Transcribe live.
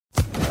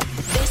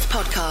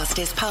podcast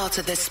is part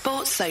of the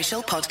Sports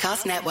Social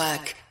Podcast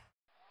Network.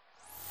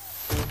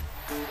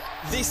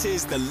 This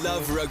is the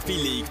Love Rugby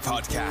League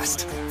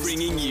podcast,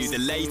 bringing you the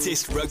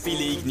latest rugby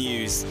league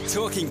news,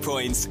 talking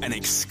points and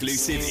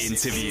exclusive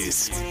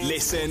interviews.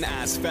 Listen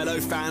as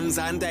fellow fans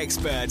and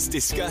experts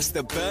discuss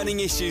the burning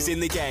issues in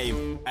the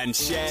game and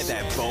share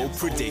their bold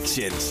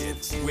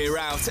predictions. We're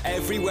out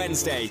every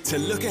Wednesday to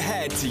look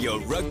ahead to your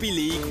rugby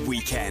league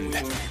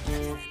weekend.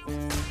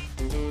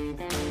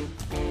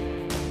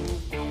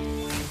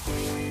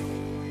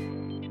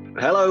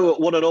 Hello,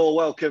 one and all.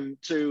 Welcome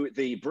to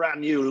the brand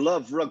new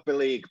Love Rugby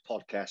League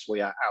podcast. We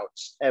are out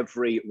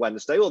every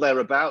Wednesday or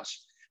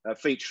thereabouts,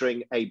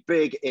 featuring a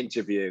big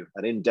interview,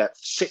 an in-depth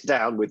sit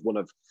down with one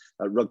of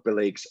Rugby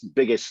League's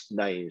biggest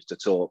names to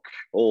talk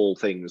all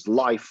things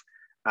life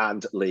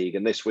and league.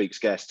 And this week's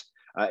guest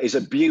is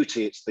a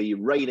beauty. It's the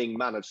reigning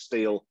man of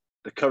steel,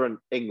 the current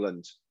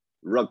England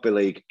Rugby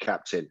League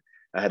captain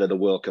ahead of the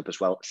World Cup as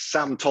well.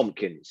 Sam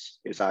Tomkins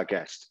is our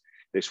guest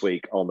this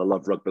week on the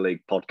Love Rugby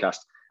League podcast.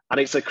 And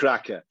it's a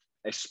cracker,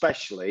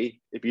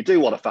 especially if you do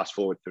want to fast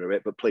forward through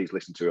it, but please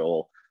listen to it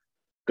all.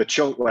 The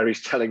chunk where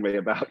he's telling me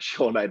about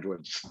Shaun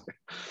Edwards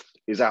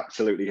is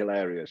absolutely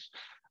hilarious.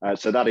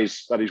 So that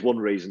is one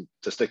reason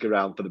to stick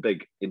around for the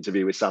big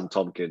interview with Sam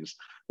Tomkins,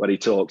 when he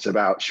talks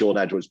about Shaun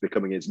Edwards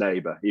becoming his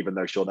neighbour, even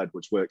though Shaun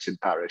Edwards works in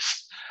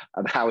Paris,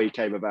 and how he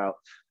came about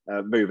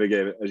moving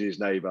in as his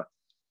neighbour.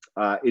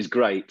 Is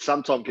great.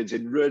 Sam Tomkins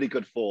in really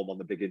good form on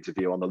the big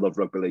interview on the Love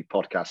Rugby League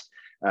podcast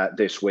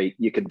this week.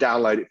 You can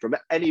download it from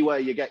anywhere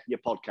you get your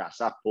podcasts,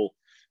 Apple,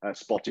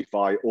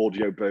 Spotify,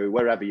 Audio Boo,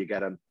 wherever you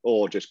get them,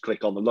 or just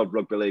click on the Love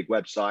Rugby League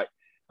website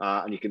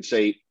and you can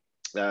see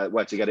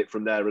where to get it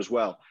from there as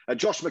well.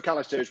 Josh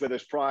McAllister is with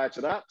us prior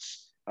to that,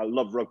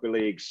 Love Rugby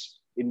League's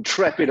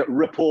intrepid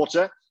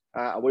reporter.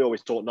 We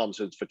always talk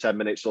nonsense for 10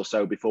 minutes or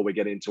so before we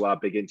get into our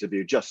big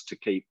interview, just to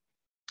keep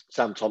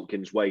Sam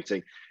Tomkins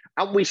waiting.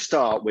 And we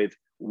start with,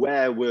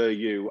 where were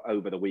you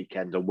over the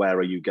weekend and where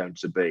are you going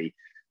to be?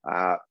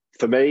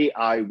 For me,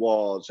 I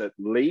was at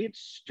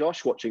Leeds,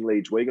 Josh, watching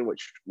Leeds Wigan,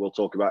 which we'll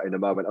talk about in a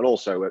moment, and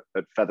also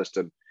at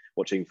Featherstone,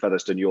 watching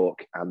Featherstone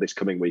York, and this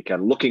coming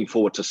weekend. Looking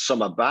forward to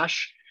Summer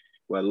Bash,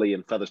 where Lee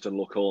and Featherstone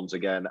look horns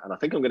again. And I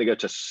think I'm going to go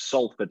to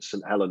Salford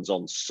St Helens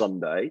on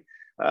Sunday.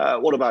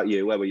 What about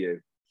you? Where were you?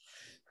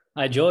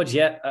 Hi, George.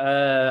 Yeah,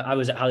 I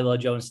was at Halliwell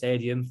Jones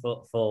Stadium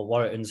for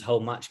Warrington's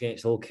home match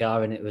against Hull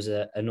KR, and it was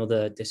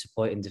another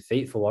disappointing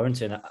defeat for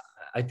Warrington.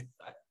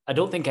 I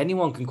don't think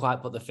anyone can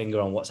quite put the finger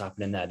on what's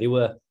happening there. They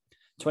were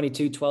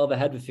 22-12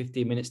 ahead with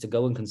 15 minutes to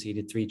go and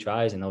conceded 3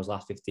 tries in those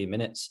last 15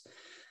 minutes.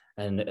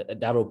 And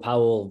Darryl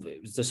Powell,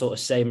 it was the sort of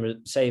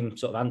same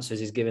sort of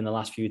answers he's given the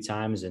last few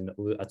times. And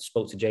I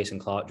spoke to Jason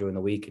Clark during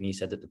the week, and he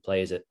said that the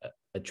players are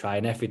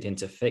trying everything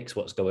to fix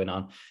what's going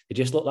on. They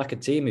just look like a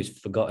team who's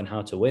forgotten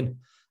how to win.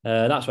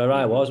 That's where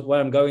I was. Where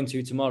I'm going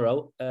to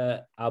tomorrow,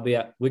 I'll be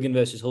at Wigan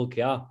versus Hull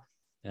KR.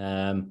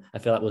 I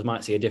feel like we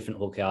might see a different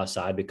Hull KR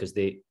side, because I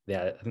think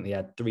they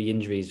had 3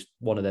 injuries,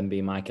 one of them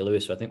being Mikey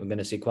Lewis. So I think we're going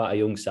to see quite a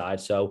young side.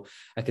 So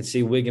I could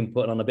see Wigan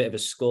putting on a bit of a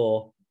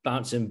score,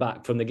 bouncing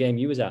back from the game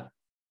you was at.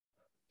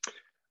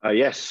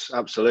 Yes,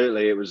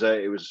 absolutely. It was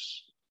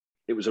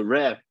a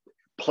rare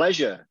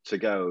pleasure to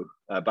go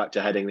back to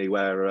Headingley,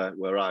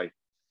 where I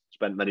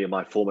spent many of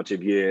my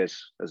formative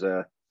years as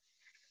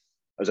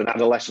an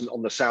adolescent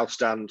on the South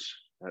Stand,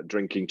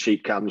 drinking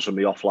cheap cans from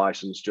the off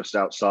licence just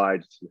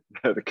outside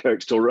the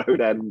Kirkstall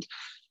Road end,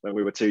 when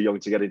we were too young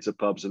to get into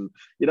pubs. And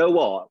you know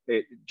what,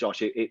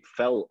 Josh, it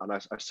felt, and I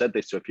said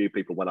this to a few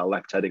people when I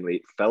left Headingley,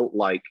 it felt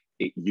like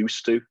it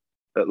used to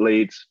at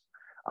Leeds.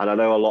 And I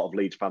know a lot of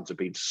Leeds fans have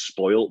been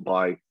spoilt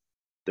by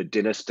the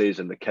dynasties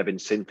and the Kevin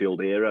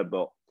Sinfield era,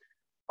 but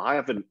I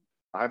haven't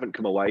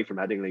come away from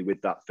Headingley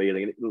with that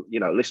feeling. You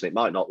know, listen, it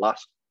might not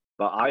last,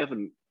 but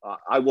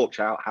I walked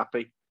out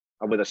happy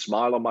and with a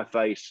smile on my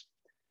face.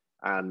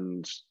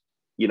 And,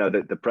 you know,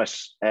 the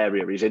press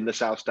area is in the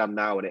South Stand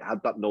now, and it had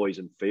that noise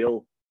and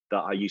feel that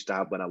I used to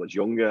have when I was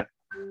younger.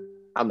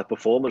 And the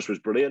performance was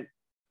brilliant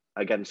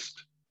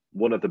against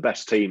one of the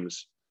best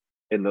teams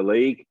in the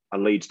league.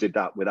 And Leeds did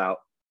that without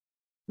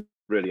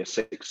really a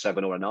 6,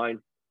 7 or a 9.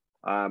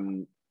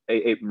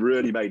 It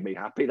really made me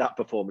happy, that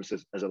performance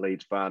as a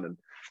Leeds fan. And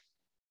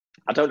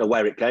I don't know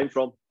where it came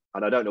from.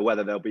 And I don't know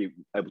whether they'll be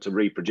able to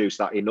reproduce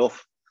that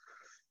enough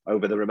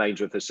over the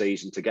remainder of the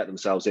season to get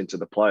themselves into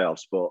the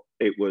playoffs. But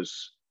it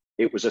was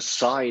a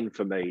sign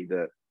for me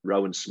that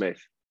Rowan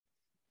Smith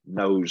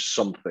knows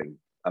something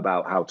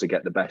about how to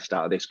get the best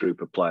out of this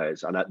group of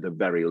players, and at the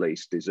very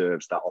least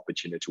deserves that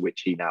opportunity,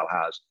 which he now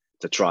has,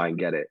 to try and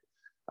get it.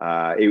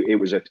 It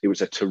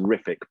was a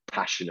terrific,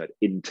 passionate,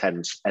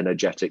 intense,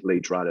 energetic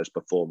Leeds Riders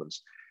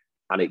performance,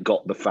 and it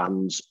got the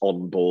fans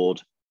on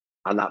board,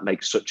 and that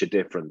makes such a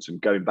difference. And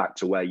going back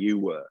to where you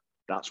were,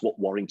 that's what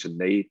Warrington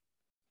need.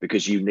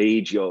 Because you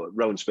need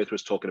Rowan Smith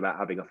was talking about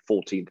having a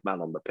 14th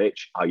man on the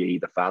pitch, i.e.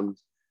 the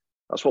fans.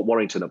 That's what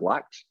Warrington have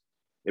lacked.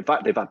 In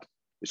fact,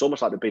 it's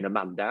almost like they've been a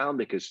man down,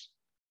 because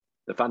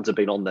the fans have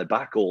been on their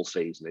back all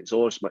season. It's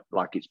almost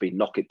like it's been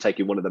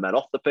taking one of the men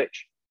off the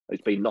pitch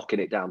It's been knocking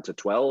it down to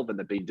 12, and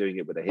they've been doing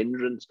it with a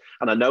hindrance.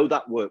 And I know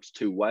that works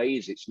two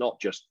ways. It's not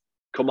just,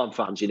 come on,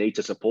 fans, you need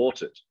to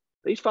support it.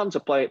 These fans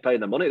are paying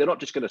the money. They're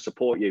not just going to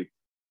support you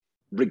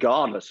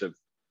regardless of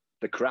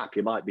the crap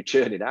you might be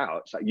churning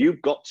out. It's like,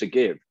 you've got to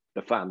give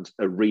the fans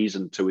a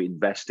reason to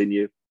invest in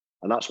you.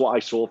 And that's what I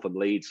saw from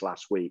Leeds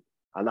last week.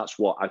 And that's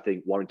what I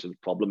think Warrington's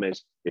problem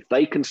is. If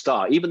they can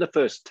start, even the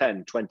first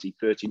 10, 20,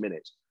 30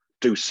 minutes,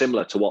 do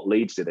similar to what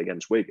Leeds did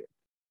against Wigan.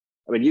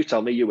 I mean, you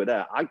tell me, you were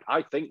there.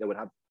 I think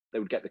they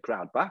would get the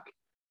crowd back,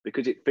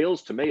 because it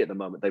feels to me at the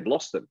moment they've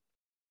lost them.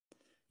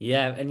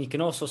 Yeah, and you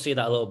can also see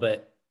that a little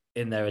bit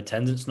in their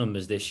attendance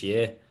numbers this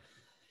year.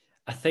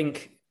 I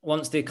think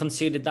once they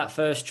conceded that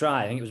first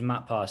try, I think it was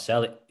Matt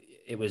Parcell,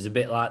 it was a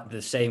bit like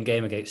the same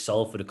game against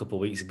Salford a couple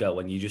of weeks ago,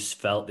 when you just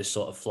felt this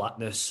sort of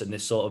flatness and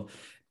this sort of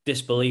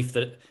disbelief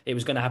that it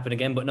was going to happen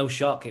again, but no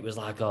shock. It was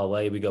like, oh,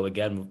 well, here we go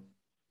again.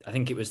 I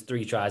think it was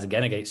 3 tries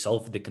again against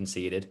Salford they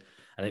conceded,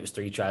 and it was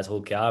 3 tries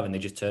Hull KR, and they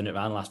just turned it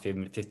around the last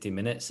 15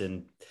 minutes.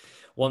 And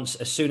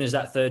as soon as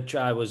that third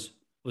try was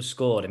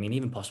scored, I mean,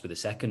 even possibly the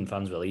second,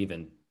 fans were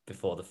leaving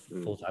before the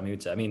full-time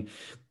outer. I mean,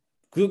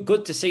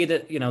 good to see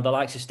that, the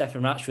likes of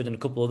Stefan Ratchford and a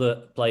couple other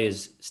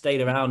players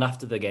stayed around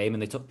after the game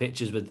and they took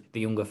pictures with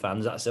the younger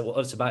fans. That's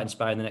about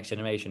inspiring the next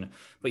generation.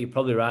 But you're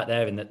probably right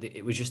there in that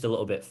it was just a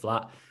little bit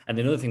flat. And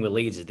another thing with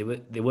Leeds is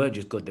they weren't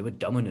just good, they were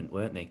dominant,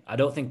 weren't they? I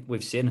don't think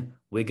we've seen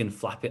Wigan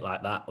flap it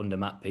like that under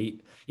Matt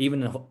Peat.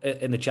 Even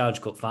in the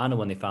Challenge Cup final,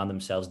 when they found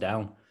themselves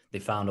down, they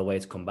found a way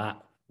to come back.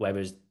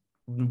 Whereas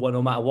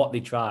no matter what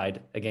they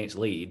tried against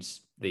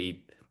Leeds,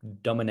 they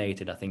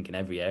dominated, I think, in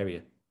every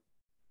area.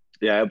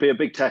 Yeah, it'll be a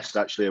big test,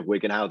 actually, of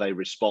Wigan, how they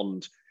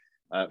respond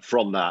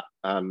from that.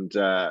 And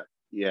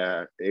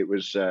it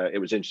was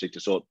interesting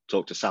to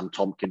talk to Sam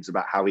Tomkins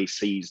about how he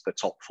sees the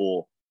top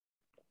 4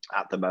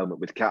 at the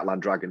moment, with Catalan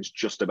Dragons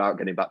just about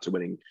getting back to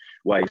winning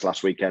ways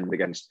last weekend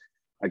against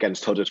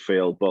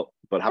Huddersfield,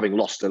 but having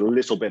lost a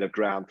little bit of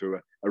ground through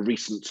a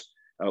recent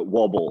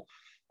wobble.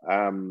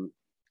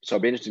 So it'll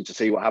be interesting to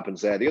see what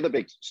happens there. The other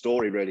big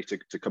story, really,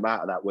 to come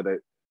out of that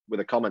were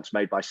the comments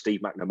made by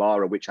Steve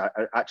McNamara, which I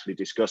actually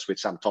discussed with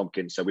Sam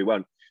Tomkins, so we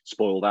won't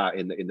spoil that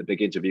in the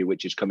big interview,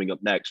 which is coming up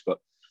next. But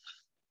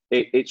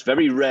it's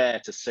very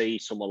rare to see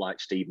someone like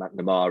Steve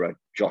McNamara,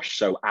 Josh,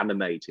 so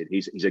animated.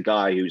 He's a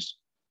guy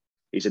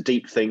he's a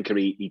deep thinker.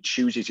 He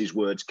chooses his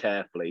words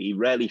carefully. He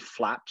rarely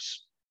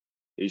flaps.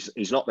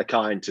 He's not the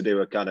kind to do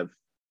a kind of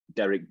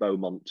Derek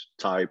Beaumont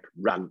type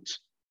rant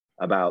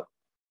about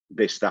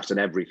this, that, and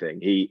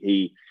everything.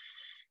 He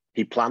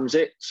plans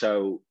it.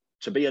 So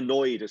to be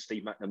annoyed, as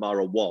Steve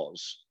McNamara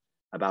was,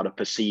 about a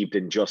perceived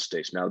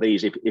injustice. Now,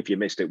 these, if you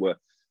missed it, were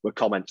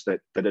comments that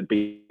had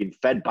been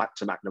fed back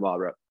to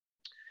McNamara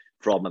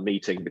from a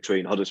meeting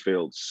between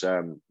Huddersfield's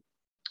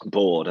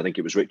board. I think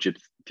it was Richard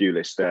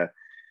Thewlis, their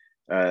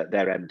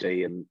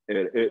MD, and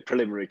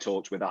preliminary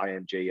talks with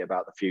IMG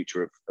about the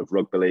future of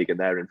rugby league and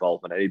their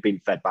involvement. And it had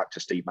been fed back to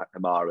Steve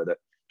McNamara that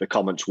the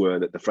comments were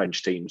that the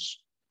French teams,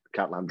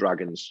 Catalan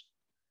Dragons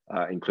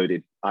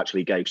included,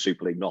 actually gave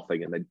Super League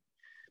nothing, and they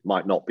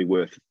might not be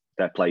worth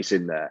their place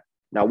in there.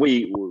 Now,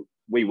 we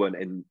weren't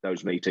in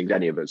those meetings,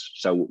 any of us,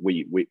 so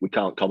we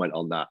can't comment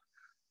on that.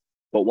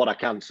 But what I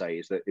can say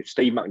is that if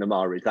Steve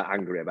McNamara is that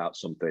angry about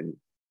something,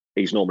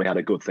 he's normally had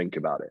a good think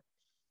about it.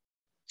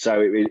 So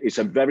it's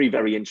a very,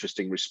 very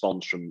interesting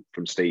response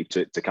from Steve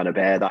to kind of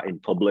air that in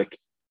public.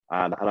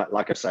 And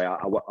like I say,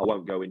 I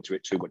won't go into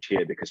it too much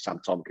here, because Sam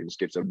Tomkins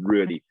gives a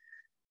really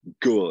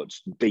good,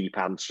 deep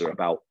answer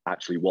about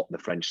actually what the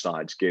French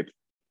sides give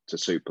to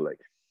Super League.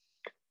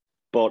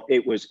 But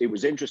it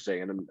was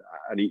interesting, and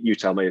you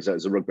tell me as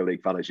a rugby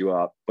league fan as you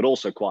are, but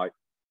also quite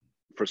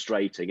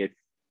frustrating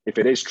if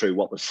it is true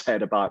what was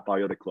said about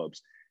by other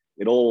clubs.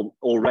 It all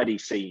already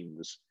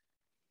seems,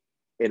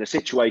 in a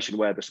situation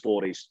where the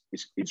sport is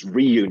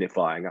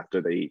reunifying after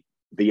the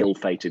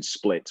ill-fated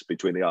split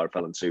between the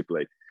RFL and Super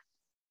League,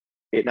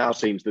 it now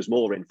seems there's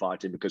more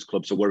infighting because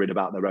clubs are worried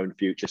about their own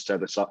future, so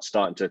they're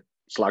starting to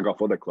slag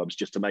off other clubs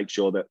just to make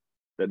sure that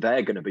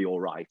they're going to be all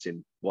right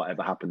in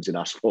whatever happens in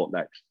our sport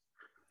next.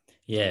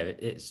 Yeah,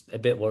 it's a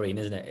bit worrying,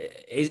 isn't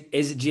it?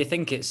 Do you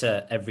think it's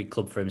a every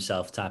club for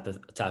himself type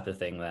of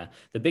thing there?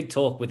 The big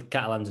talk with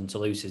Catalans and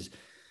Toulouse is,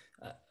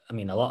 I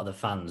mean, a lot of the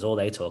fans, all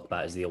they talk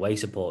about is the away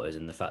supporters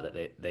and the fact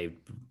that they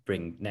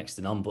bring next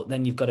to none. But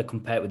then you've got to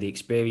compare it with the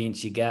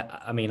experience you get.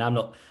 I mean,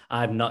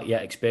 I've not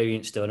yet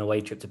experienced an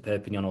away trip to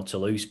Perpignan or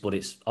Toulouse, but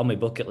it's on my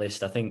bucket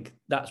list. I think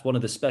that's one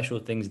of the special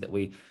things that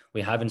we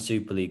have in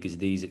Super League, is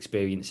these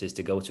experiences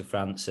to go to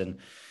France. And,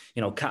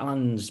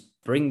 Catalans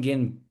bring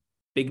in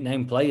big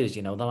name players,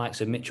 the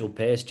likes of Mitchell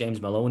Pearce,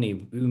 James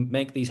Maloney, who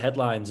make these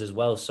headlines as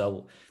well.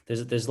 So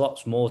there's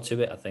lots more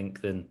to it, I think,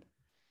 than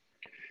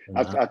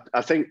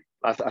I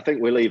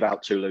think we leave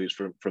out Toulouse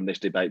from this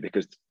debate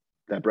because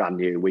they're brand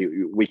new.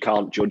 We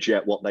can't judge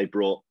yet what they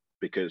brought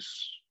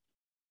because,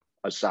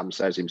 as Sam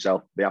says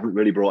himself, they haven't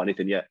really brought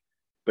anything yet.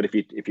 But if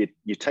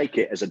you take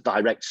it as a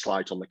direct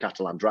slight on the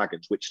Catalan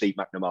Dragons, which Steve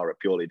McNamara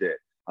purely did,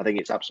 I think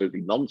it's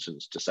absolutely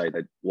nonsense to say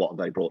that what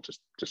they brought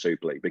to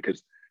Super League,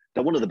 because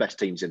they're one of the best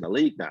teams in the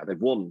league now. They've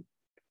won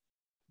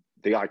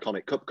the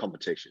iconic cup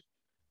competition.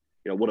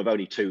 One of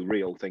only 2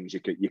 real things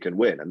you can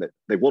win, and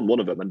they've won one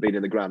of them and been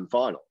in the grand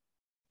final.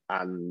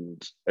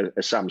 And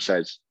as Sam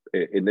says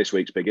in this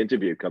week's big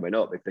interview coming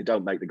up, if they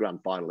don't make the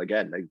grand final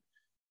again,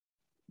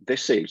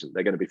 this season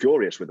they're going to be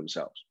furious with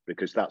themselves,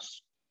 because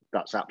that's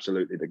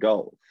absolutely the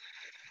goal.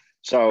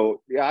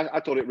 So yeah,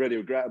 I thought it really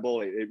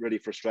regrettable. It really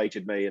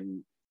frustrated me.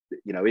 And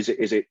is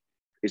it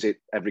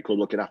every club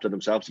looking after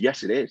themselves?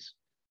 Yes, it is.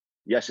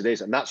 Yes, it is.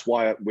 And that's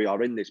why we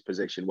are in this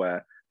position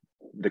where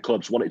the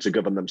clubs wanted to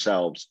govern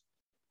themselves,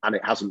 and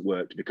it hasn't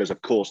worked, because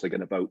of course they're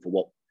going to vote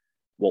for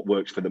what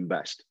works for them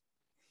best.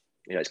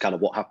 It's kind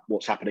of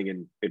what's happening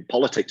in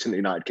politics in the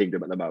United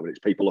Kingdom at the moment. It's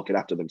people looking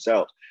after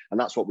themselves. And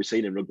that's what we've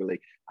seen in rugby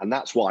league. And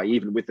that's why,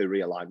 even with the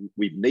realignment,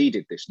 we've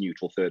needed this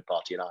neutral third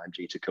party in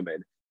IMG to come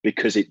in,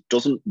 because it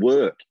doesn't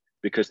work,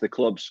 because the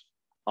clubs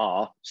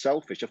are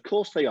selfish. Of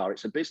course they are.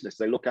 It's a business.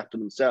 They look after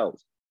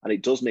themselves. And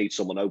it does need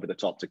someone over the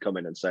top to come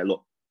in and say,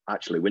 look,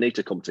 actually, we need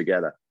to come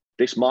together.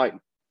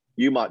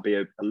 You might be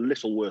a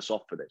little worse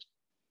off for this,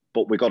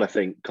 but we've got to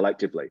think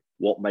collectively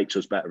what makes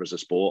us better as a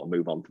sport and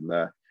move on from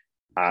there.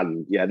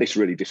 And yeah, this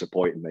really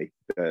disappointed me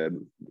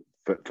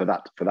for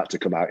that to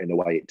come out in the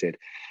way it did.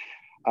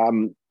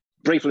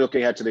 Briefly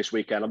looking ahead to this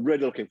weekend, I'm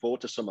really looking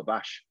forward to Summer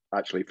Bash.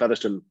 Actually,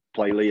 Featherstone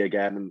play Lee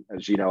again, and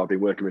as you know, I've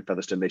been working with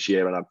Featherstone this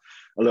year, and I'm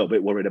a little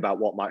bit worried about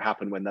what might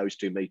happen when those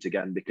two meet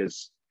again,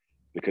 because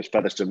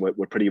Featherstone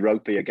were pretty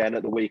ropey again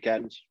at the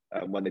weekend.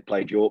 When they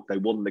played York, they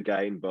won the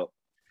game, but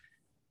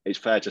it's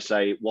fair to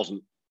say it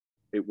wasn't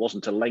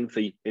a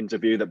lengthy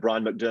interview that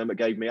Brian McDermott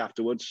gave me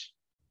afterwards.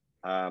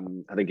 I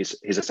think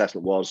his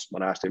assessment was,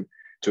 when I asked him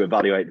to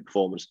evaluate the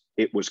performance,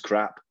 it was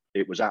crap.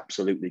 It was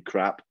absolutely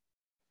crap.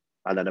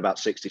 And then about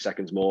 60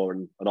 seconds more,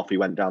 and off he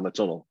went down the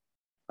tunnel.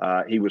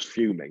 He was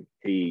fuming.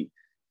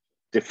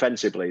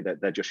 Defensively,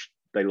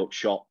 they look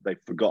shot. They've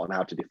forgotten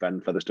how to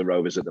defend Featherstone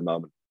Rovers at the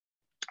moment.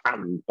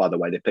 And by the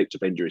way, they picked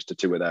up injuries to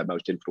 2 of their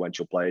most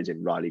influential players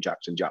in Riley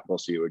Jackson, Jack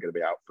Bussey, who are going to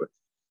be out for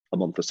a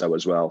month or so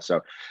as well.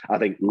 So I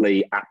think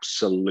Lee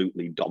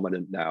absolutely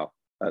dominant now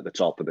at the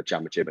top of the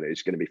championship, and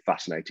it's going to be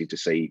fascinating to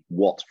see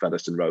what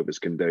Featherstone Rovers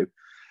can do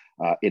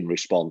in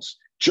response.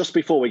 Just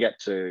before we get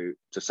to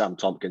Sam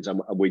Tomkins,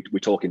 and we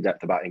talk in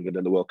depth about England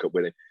and the World Cup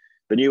winning,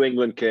 the new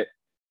England kit,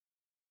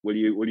 will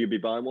you be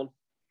buying one?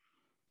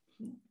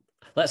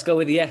 Let's go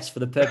with yes for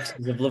the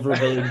purposes of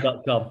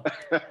loverugbyleague.com.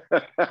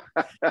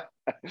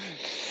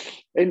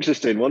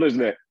 Interesting one,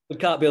 isn't it? We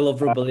can't be a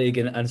Love Rugby League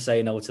and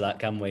say no to that,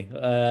 can we?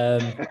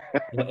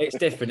 It's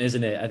different,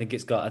 isn't it? I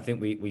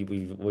think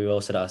we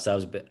all said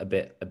ourselves a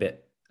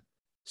bit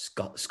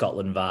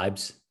Scotland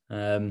vibes.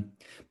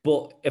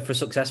 But if we're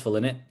successful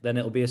in it, then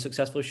it'll be a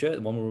successful shirt,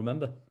 the one we'll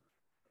remember.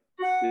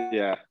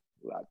 Yeah.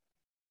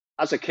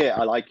 As a kit,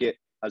 I like it.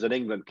 As an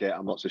England kit,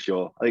 I'm not so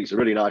sure. I think it's a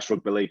really nice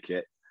rugby league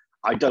kit.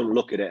 I don't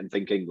look at it and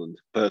think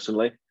England,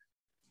 personally.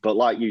 But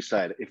like you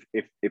said,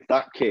 if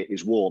that kit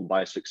is worn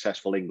by a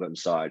successful England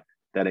side,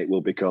 then it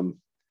will become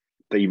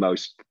the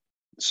most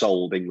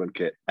sold England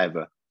kit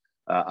ever,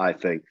 I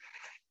think.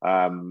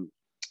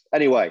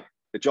 Anyway,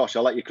 Josh,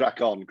 I'll let you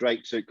crack on.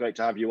 Great to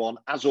have you on,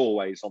 as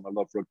always, on the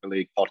Love Rugby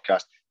League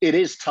podcast. It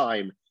is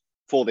time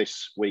for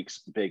this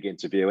week's big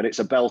interview, and it's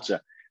a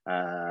belter.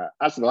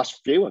 As the last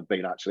few have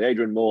been, actually.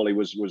 Adrian Morley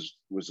was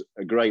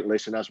a great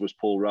listen, as was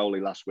Paul Rowley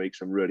last week.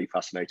 Some really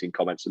fascinating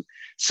comments. And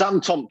Sam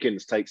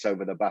Tomkins takes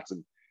over the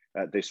baton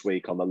this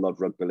week on the Love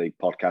Rugby League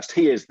podcast.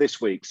 He is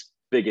this week's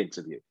big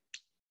interview.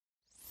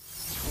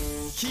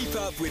 Keep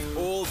up with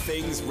all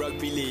things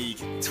rugby league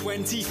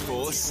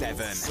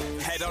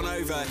 24/7. Head on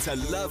over to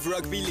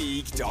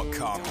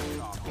loverugbyleague.com.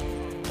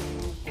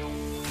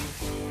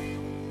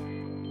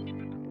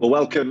 Well,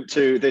 welcome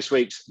to this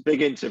week's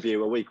big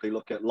interview, a weekly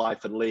look at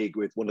life and league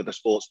with one of the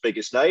sport's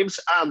biggest names.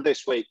 And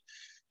this week,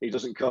 he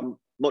doesn't come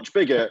much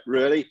bigger,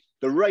 really.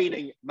 The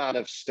reigning man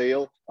of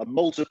steel, a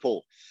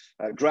multiple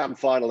Grand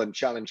Final and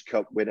Challenge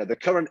Cup winner, the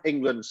current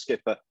England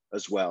skipper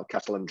as well,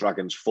 Catalan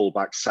Dragons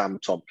fullback Sam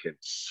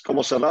Tomkins.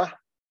 Comment ça va?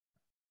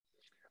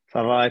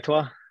 Ça va et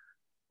toi?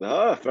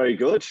 Oh, very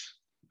good.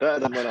 Better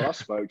than when I last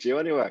spoke to you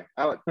anyway.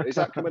 Is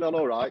that coming on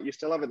all right? You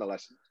still having the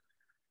lessons?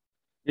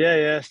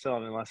 Yeah, still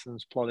having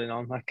lessons, plodding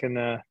on. I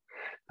can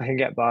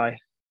get by,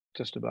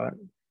 just about.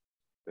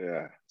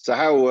 Yeah. So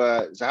how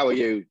are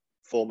you,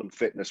 form and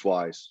fitness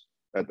wise,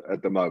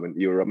 at the moment?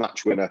 You were a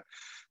match winner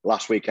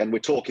last weekend. We're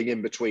talking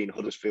in between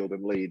Huddersfield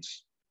and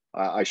Leeds,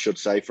 I should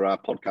say, for our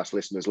podcast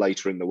listeners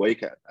later in the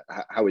week.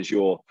 How is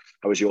your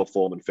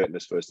form and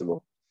fitness, first of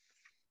all?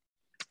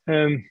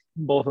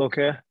 Both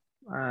okay.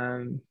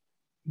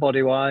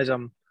 Body wise,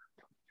 I'm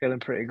feeling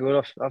pretty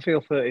good. I feel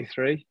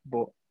 33,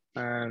 but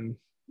I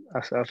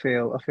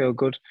feel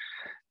good.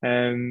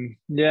 Form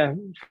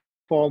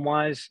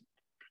wise,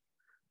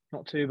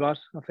 not too bad.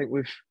 I think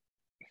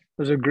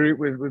as a group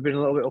we've been a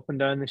little bit up and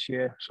down this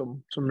year.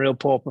 Some real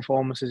poor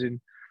performances in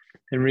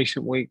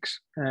recent weeks,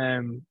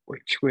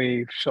 which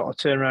we've sort of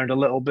turned around a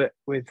little bit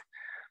with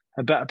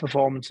a better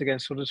performance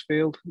against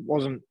Huddersfield.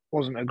 Wasn't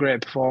a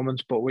great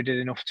performance, but we did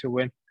enough to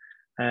win.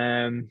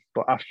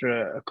 But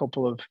after a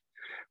couple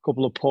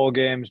of poor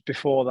games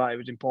before that, it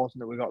was important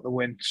that we got the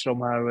win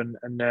somehow,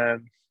 and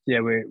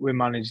we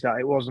managed that.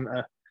 It wasn't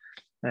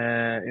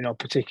a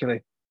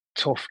particularly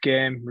tough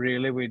game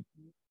really. We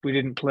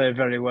didn't play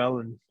very well,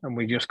 and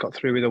we just got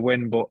through with a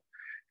win. But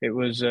it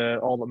was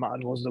all that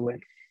mattered was the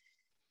win.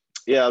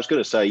 Yeah, I was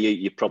going to say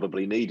you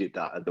probably needed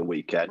that at the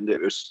weekend.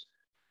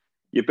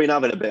 You've been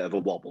having a bit of a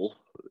wobble.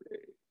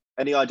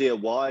 Any idea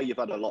why you've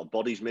had a lot of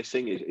bodies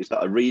missing? Is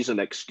that a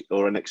reason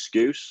or an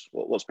excuse?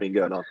 What's been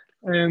going on?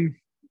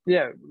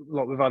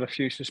 Look, we've had a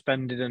few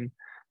suspended and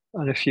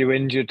a few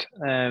injured,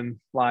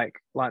 like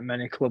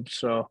many clubs.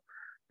 So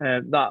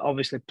that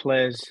obviously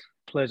plays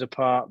a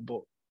part.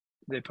 But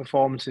the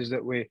performances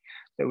that we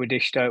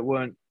dished out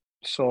weren't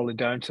solely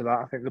down to that.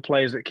 I think the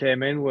players that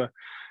came in were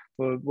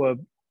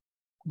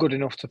good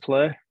enough to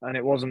play, and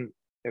it wasn't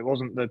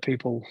the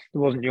people.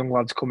 There wasn't young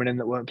lads coming in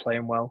that weren't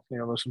playing well.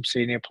 There were some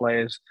senior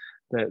players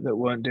that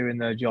weren't doing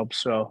their job.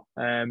 So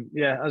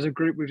as a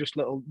group, we just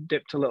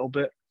dipped a little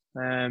bit.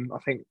 I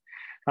think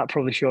that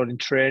probably showed in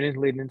training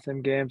leading into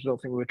them games. I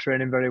don't think we were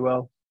training very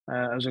well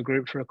as a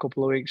group for a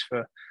couple of weeks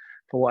for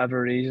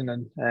whatever reason.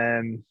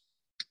 And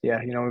we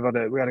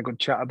had a good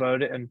chat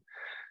about it and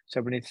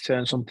said we need to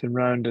turn something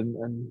around.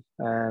 And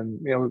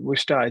we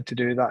started to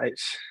do that.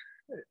 It's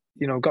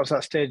got to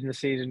that stage in the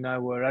season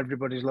now where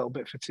everybody's a little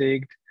bit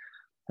fatigued.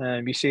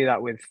 You see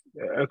that with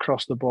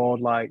across the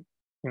board, like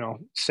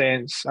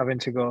Saints having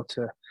to go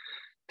to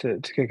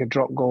kick a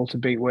drop goal to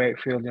beat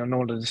Wakefield. No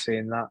one is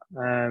seeing that.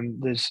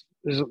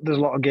 There's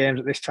a lot of games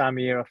at this time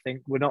of year. I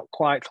think we're not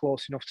quite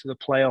close enough to the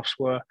playoffs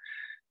where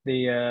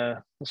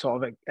the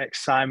sort of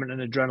excitement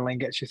and adrenaline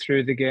gets you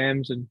through the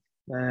games, and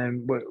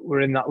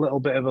we're in that little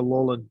bit of a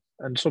lull,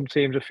 and some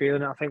teams are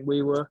feeling it. I think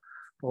we were,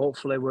 but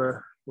hopefully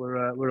we're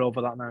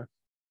over that now.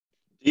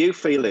 Do you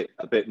feel it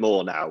a bit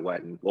more now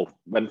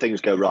when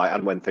things go right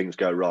and when things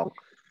go wrong,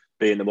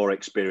 being the more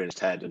experienced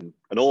head and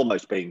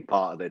almost being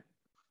part of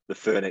the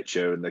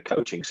furniture and the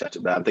coaching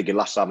setup there? I'm thinking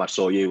last time I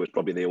saw you was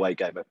probably the away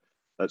game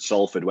at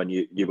Salford when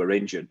you were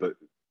injured, but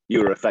you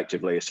were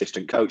effectively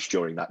assistant coach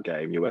during that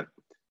game. You were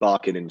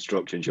barking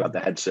instructions, you had the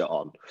headset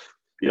on.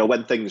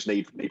 When things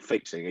need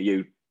fixing, are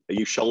you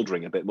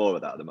shouldering a bit more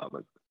of that at the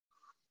moment?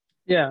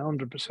 Yeah,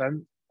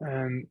 100%.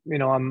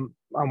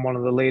 I'm one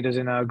of the leaders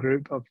in our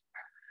group.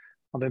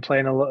 I've been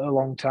playing a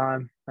long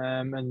time,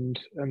 and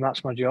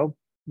that's my job.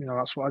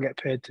 That's what I get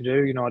paid to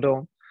do.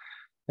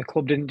 The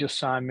club didn't just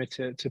sign me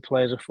to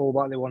play as a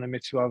fullback. They wanted me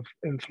to have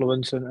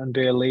influence and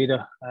be a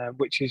leader,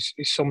 which is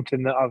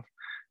something that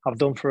I've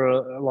done for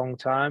a long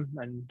time,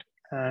 and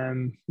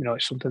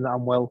it's something that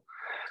I'm well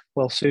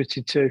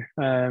suited to.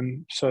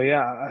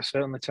 I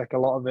certainly take a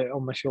lot of it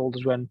on my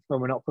shoulders when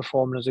we're not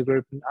performing as a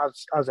group, and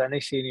as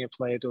any senior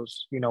player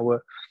does.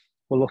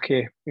 We're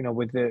lucky,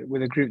 with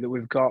the group that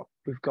we've got.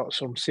 We've got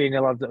some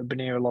senior lads that have been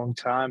here a long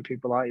time,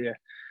 people like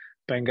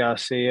Ben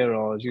Garcia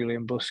or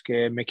Julian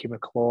Busquet, Mickey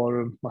McClure,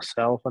 and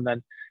myself. And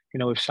then,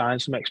 we've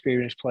signed some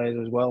experienced players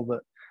as well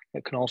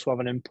that can also have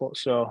an input.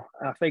 So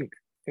I think,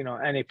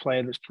 any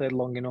player that's played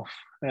long enough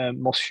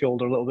must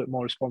shoulder a little bit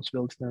more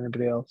responsibility than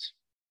anybody else.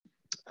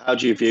 How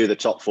do you view the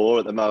top four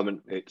at the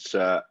moment? It's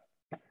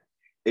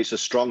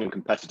as strong and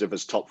competitive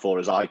as top four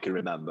as I can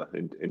remember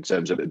in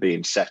terms of it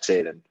being set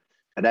in,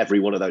 and every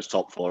one of those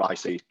top four I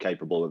see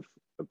capable of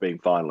being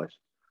finalists.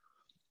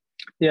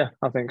 Yeah,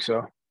 I think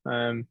so.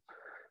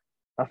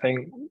 I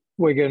think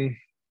Wigan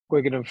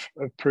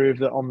have proved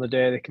that on the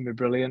day they can be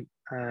brilliant.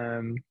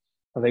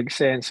 I think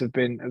Saints have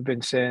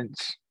been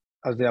Saints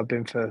as they have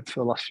been for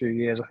the last few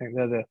years. I think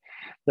they're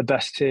the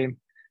best team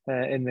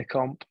in the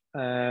comp.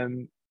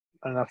 And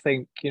I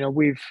think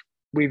we've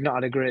not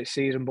had a great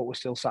season, but we're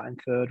still sat in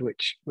third,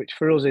 which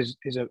for us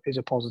is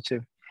a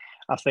positive.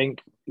 I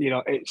think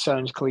it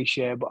sounds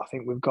cliche, but I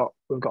think we've got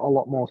a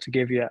lot more to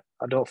give yet.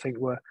 I don't think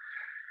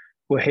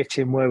we're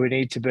hitting where we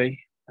need to be.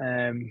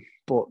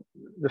 But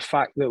the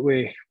fact that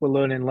we're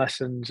learning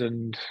lessons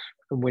and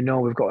we know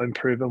we've got to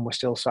improve and we're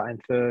still sat in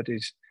third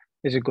is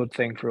a good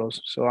thing for us.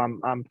 So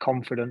I'm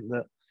confident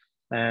that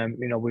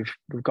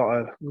we've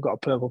got a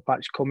purple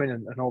patch coming,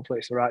 and hopefully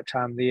it's the right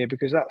time of the year,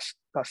 because that's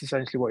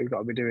essentially what you've got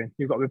to be doing.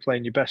 You've got to be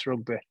playing your best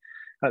rugby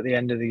at the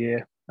end of the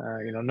year.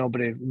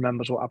 Nobody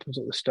remembers what happens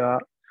at the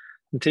start.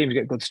 And teams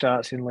get good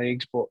starts in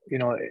leagues, but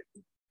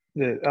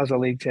as the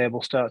league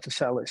table starts to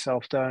settle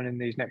itself down in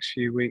these next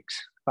few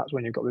weeks, that's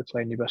when you've got to be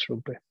playing your best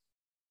rugby.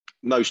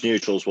 Most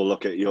neutrals will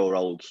look at your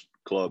old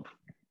club,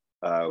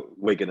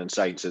 Wigan and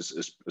Saints,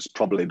 as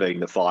probably being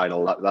the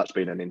final. That's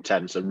been an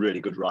intense and really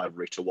good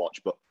rivalry to watch.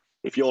 But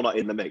if you're not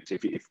in the mix,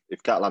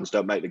 if Catalans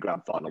don't make the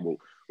grand final,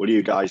 will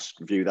you guys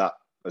view that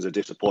as a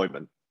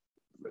disappointment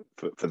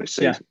for this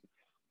season?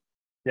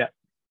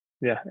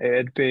 Yeah.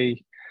 It'd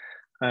be.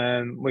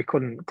 We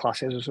couldn't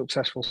class it as a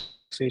successful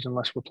season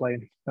unless we're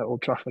playing at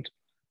Old Trafford.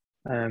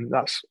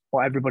 That's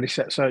what everybody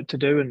sets out to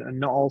do, and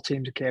not all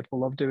teams are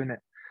capable of doing it.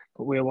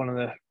 But we're one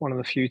of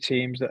the few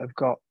teams that have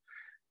got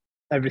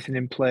everything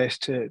in place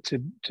to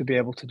be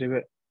able to do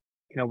it.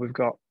 We've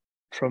got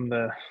from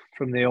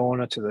the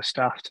owner to the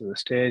staff to the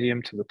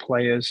stadium to the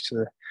players to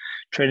the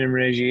training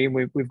regime.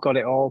 We've got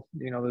it all.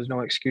 There's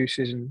no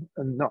excuses,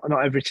 and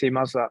not every team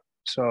has that.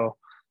 So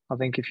I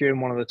think if you're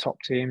in one of the top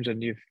teams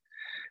and you've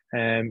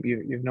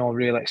no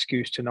real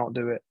excuse to not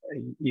do it,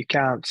 you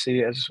can't see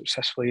it as a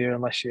successful year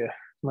unless you're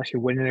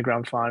winning a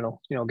grand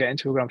final. Getting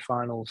to a grand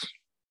final's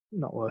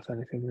not worth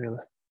anything really.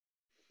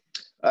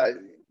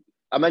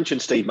 I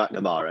mentioned Steve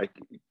McNamara.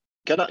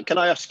 Can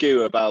I ask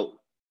you about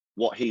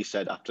what he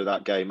said after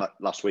that game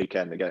last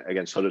weekend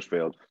against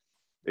Huddersfield?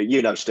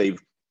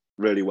 Steve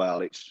really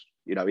well.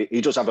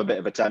 He does have a bit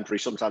of a temper. He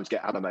sometimes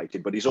gets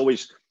animated, but he's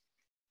always,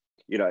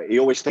 he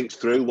always thinks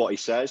through what he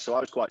says. So I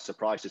was quite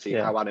surprised to see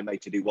how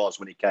animated he was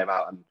when he came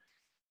out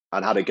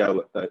and had a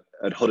go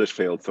at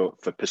Huddersfield for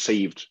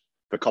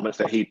comments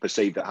that he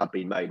perceived that had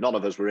been made. None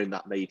of us were in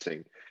that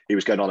meeting. He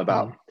was going on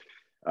about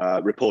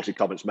reported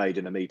comments made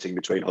in a meeting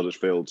between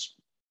Huddersfield's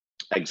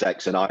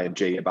execs and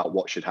IMG about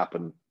what should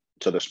happen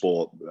to the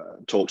sport.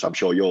 Talks I'm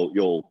sure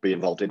you'll be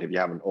involved in if you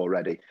haven't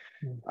already.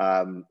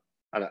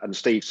 And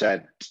Steve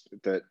said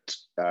that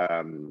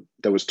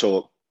there was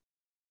talk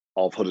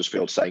of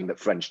Huddersfield saying that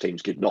French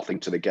teams give nothing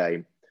to the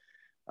game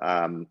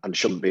and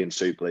shouldn't be in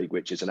Super League,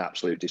 which is an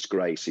absolute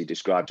disgrace. He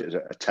described it as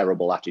a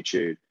terrible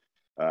attitude.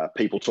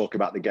 People talk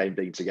about the game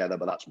being together,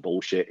 but that's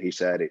bullshit. He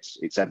said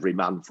it's every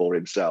man for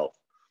himself.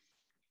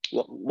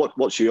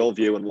 What's your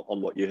view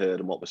on what you heard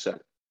and what was said?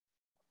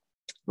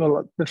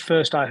 Well, the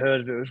first I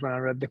heard of it was when I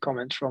read the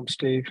comments from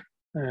Steve.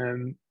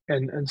 And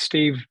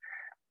Steve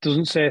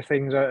doesn't say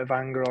things out of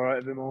anger or out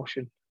of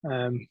emotion.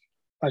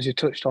 As you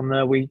touched on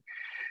there, we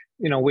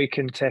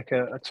can take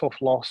a tough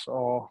loss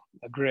or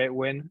a great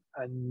win.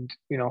 And,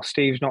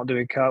 Steve's not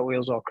doing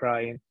cartwheels or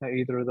crying at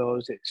either of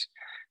those. It's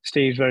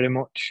Steve's very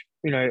much,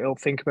 he'll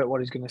think about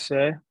what he's going to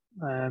say.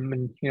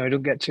 And,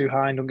 don't get too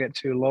high and don't get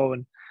too low.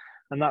 And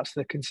that's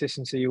the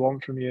consistency you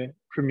want from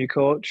your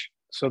coach.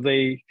 So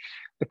the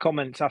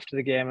comments after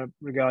the game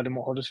regarding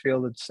what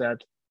Huddersfield had said,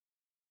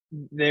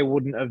 they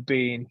wouldn't have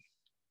been,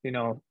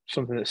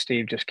 something that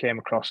Steve just came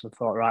across and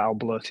thought, right, I'll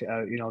blurt it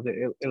out.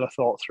 He'll have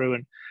thought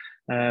through,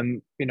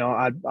 and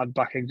I'd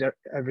back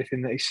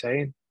everything that he's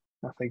saying.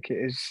 I think it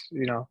is,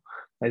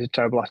 it's a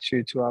terrible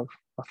attitude to have.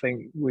 I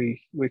think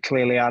we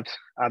clearly add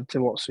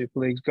to what Super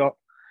League's got.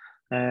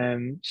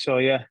 So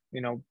yeah,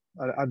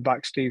 I'd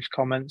back Steve's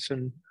comments,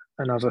 and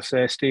as I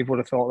say, Steve would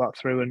have thought that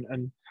through,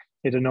 and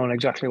he'd have known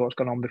exactly what's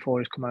gone on before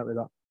he's come out with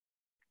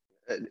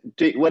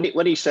that.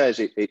 When he says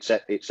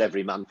it's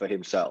every man for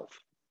himself,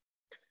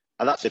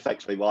 and that's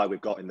effectively why we've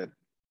got in the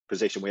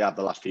position we have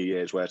the last few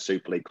years where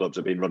Super League clubs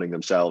have been running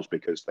themselves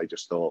because they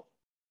just thought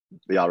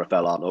the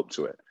RFL aren't up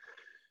to it.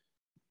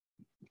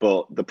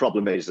 But the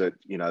problem is that,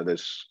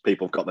 there's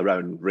people have got their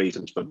own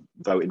reasons for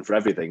voting for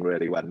everything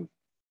really when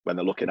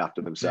they're looking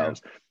after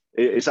themselves.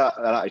 Yeah. Is that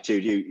an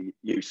attitude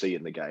you see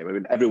in the game? I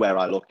mean, everywhere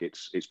I look,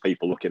 it's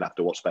people looking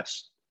after what's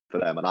best for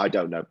them, and I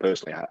don't know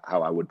personally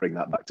how I would bring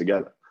that back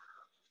together.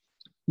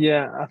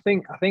 Yeah, I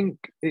think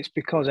it's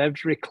because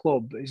every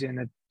club is in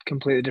a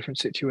completely different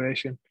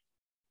situation,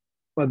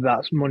 whether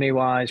that's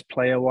money-wise,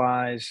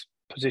 player-wise,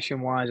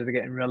 position-wise, are they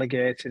getting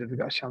relegated, have they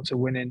got a chance of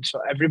winning? So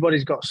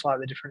everybody's got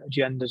slightly different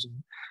agendas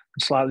and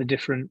slightly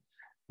different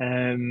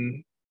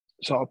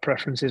sort of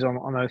preferences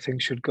on how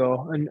things should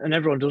go. And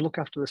everyone does look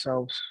after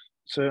themselves,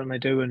 certainly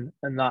do, and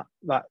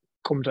that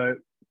comes out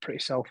pretty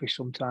selfish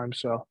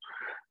sometimes. So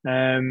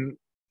I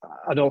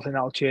don't think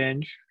that'll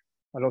change.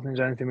 I don't think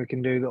there's anything we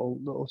can do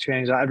that'll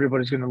change that.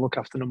 Everybody's going to look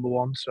after number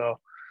one. So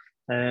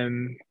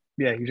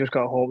you've just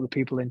got to hope the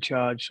people in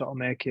charge sort of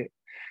make it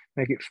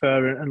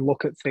fair and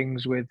look at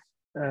things with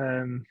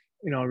a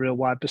real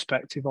wide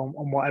perspective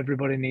on what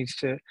everybody needs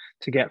to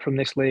get from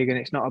this league. And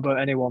it's not about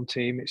any one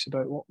team; it's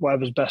about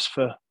whatever's best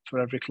for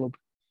every club.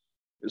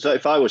 So,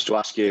 if I was to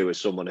ask you, as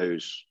someone who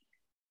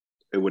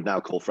would now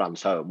call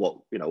France home,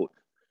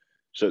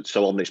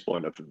 so on this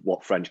point of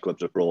what French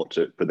clubs have brought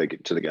to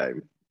the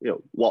game,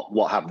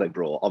 what have they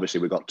brought? Obviously,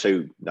 we've got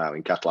two now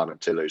in Catalans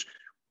and Toulouse.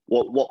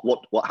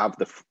 What have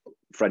the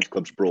French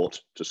clubs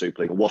brought to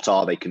Super League, and what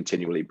are they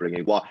continually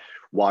bringing?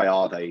 Why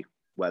are they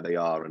where they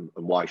are, and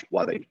why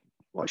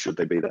should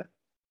they be there?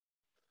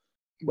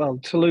 Well,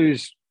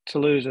 Toulouse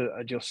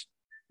are just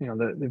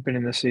they've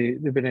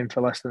been in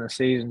for less than a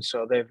season,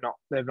 so they've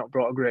not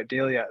brought a great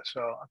deal yet.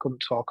 So I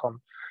couldn't talk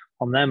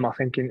on them. I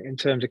think in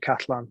terms of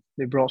Catalans,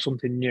 they brought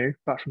something new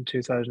back from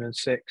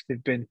 2006.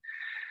 They've been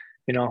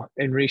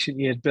in recent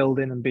years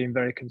building and being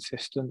very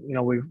consistent.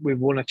 We've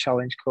won a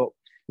Challenge Cup.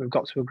 We've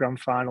got to a grand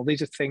final.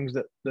 These are things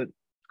that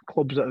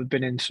clubs that have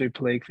been in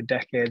Super League for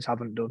decades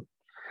haven't done.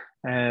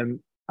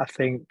 I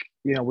think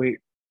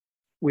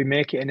we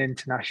make it an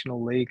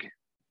international league.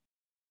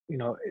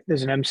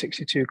 There's an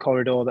M62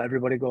 corridor that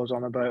everybody goes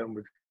on about,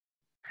 and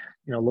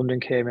London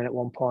came in at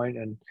one point,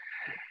 and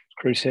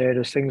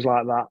Crusaders, things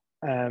like that.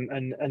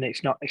 And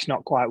it's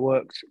not quite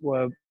worked.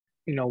 Where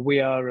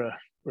we're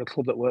a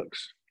club that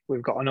works.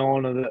 We've got an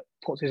owner that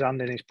puts his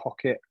hand in his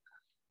pocket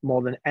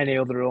more than any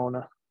other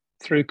owner.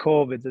 Through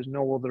COVID, there's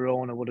no other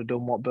owner would have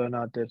done what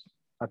Bernard did.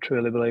 I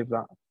truly believe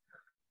that.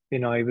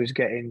 he was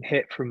getting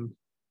hit from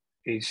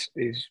his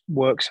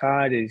work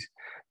side,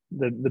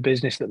 the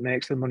business that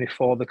makes the money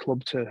for the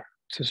club to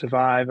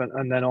survive,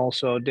 and then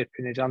also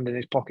dipping his hand in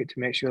his pocket to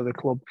make sure the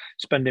club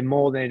spending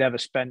more than he'd ever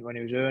spent when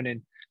he was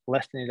earning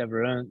less than he'd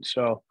ever earned.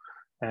 So,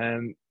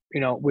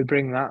 we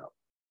bring that.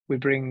 We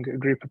bring a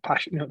group of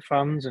passionate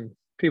fans, and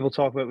people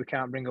talk about we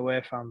can't bring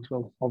away fans.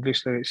 Well,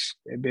 obviously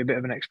it'd be a bit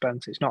of an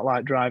expense. It's not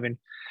like driving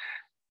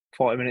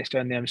 40 minutes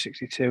down the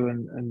M62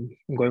 and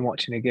going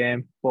watching a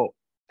game. But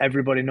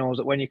everybody knows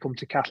that when you come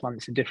to Catalan,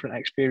 it's a different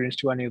experience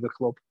to any other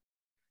club.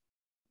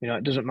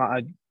 It doesn't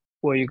matter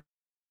where you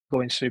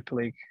go in Super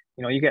League.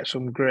 You get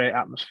some great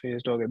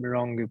atmospheres, don't get me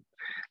wrong. You've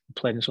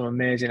played in some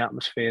amazing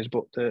atmospheres,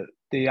 but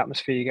the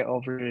atmosphere you get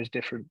over here is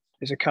different.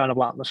 It's a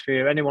carnival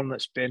atmosphere. Anyone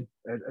that's been,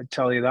 I'd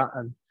tell you that.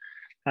 And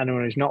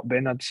anyone who's not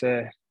been, I'd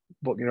say,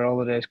 book your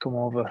holidays, come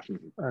over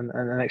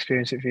and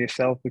experience it for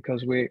yourself,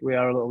 because we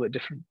are a little bit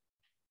different.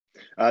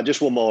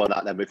 Just one more on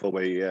that then before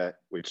we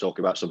talk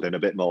about something a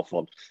bit more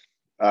fun.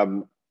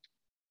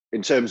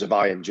 In terms of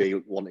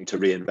IMG wanting to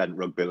reinvent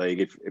rugby league,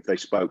 if they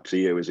spoke to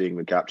you as the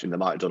England captain, they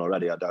might have done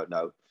already. I don't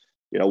know.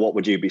 What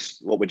would you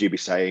be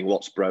saying?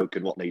 What's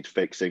broken? What needs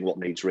fixing? What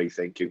needs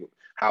rethinking?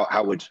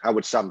 How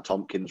would Sam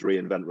Tomkins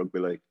reinvent rugby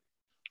league?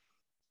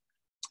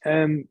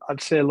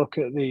 I'd say look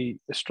at the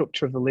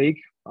structure of the league.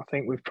 I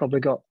think we've probably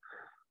got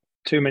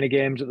too many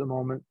games at the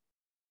moment.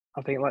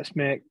 I think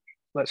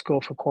let's go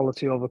for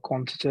quality over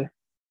quantity.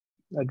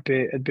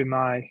 It'd be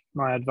my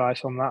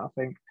advice on that. I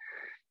think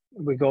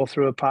we go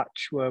through a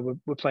patch where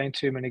we're playing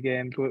too many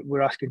games.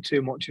 We're asking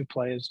too much of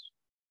players.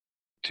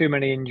 Too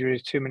many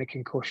injuries, too many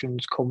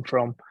concussions come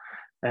from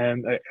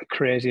a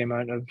crazy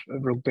amount of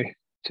rugby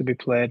to be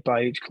played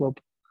by each club.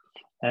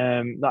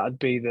 That'd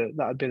be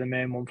the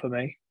main one for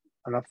me.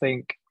 And I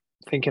think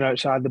thinking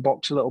outside the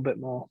box a little bit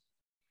more,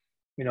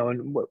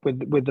 and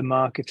with the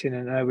marketing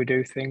and how we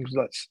do things,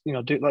 let's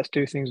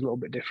do things a little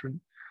bit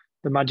different.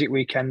 The Magic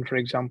Weekend, for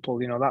example,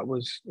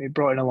 it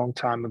brought in a long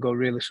time ago,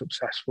 really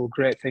successful,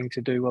 great thing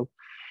to do. Well,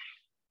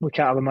 we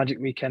can't have a Magic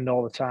Weekend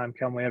all the time,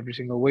 can we? Every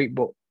single week,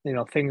 but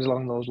things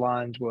along those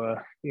lines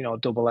were,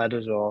 double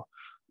headers or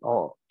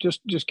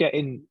just get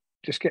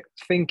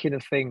thinking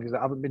of things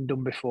that haven't been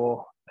done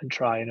before and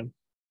trying them.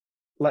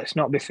 Let's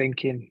not be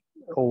thinking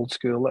old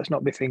school. Let's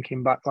not be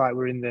thinking back like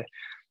we're in the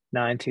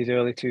 90s,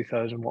 early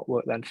 2000s. What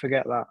worked then?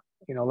 Forget that.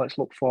 Let's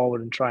look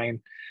forward and try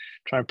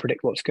and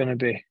predict what's going to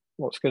be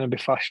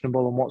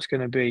fashionable and what's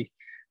going to be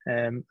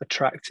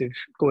attractive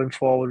going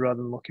forward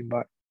rather than looking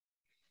back.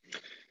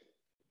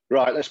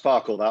 Right, let's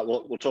park all that.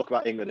 We'll talk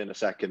about England in a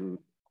second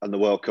and the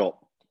World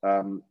Cup.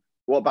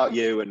 What about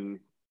you? And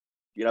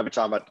every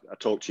time I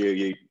talk to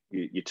you,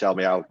 you tell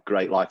me how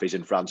great life is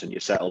in France and you're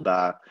settled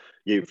there.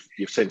 You've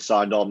since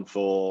signed on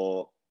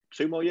for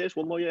 2 more years,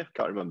 1 more year?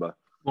 Can't remember.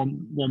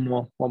 One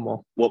more.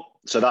 Well,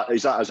 so that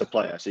is that as a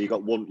player. So you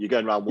got one. You're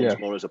going around once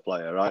more as a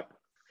player, right?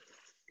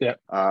 Yeah.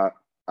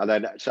 And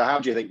then, so how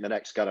do you think the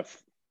next kind of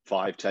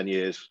 5-10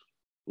 years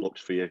looks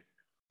for you?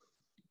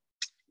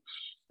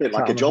 Bit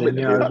like a job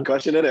interview, that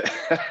question, isn't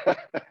it?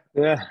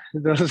 Yeah,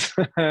 it does.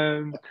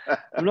 I'm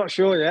not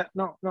sure yet.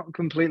 Not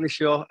completely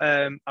sure.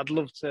 I'd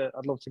love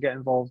to get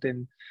involved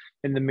in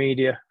the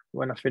media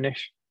when I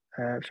finish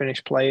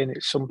playing.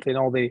 It's something,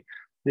 all the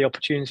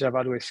opportunities I've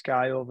had with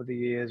Sky over the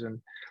years and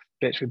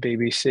bits with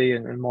BBC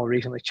and more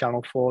recently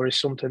Channel 4 is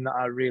something that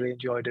I really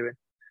enjoy doing.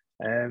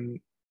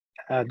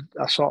 I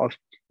sort of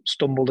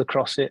stumbled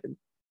across it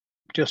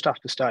just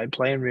after starting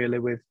playing, really,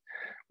 with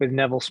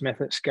Neville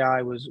Smith at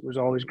Sky was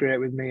always great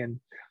with me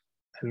and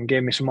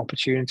gave me some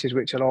opportunities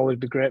which I'd always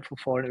be grateful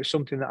for. And it was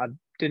something that I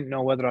didn't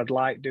know whether I'd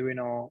like doing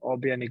or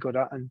be any good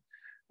at.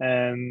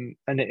 And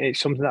it's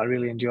something that I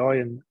really enjoy.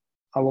 And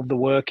I love the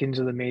workings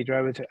of the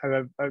media.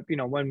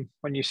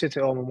 When you sit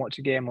at home and watch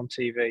a game on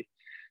TV,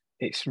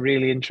 it's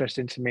really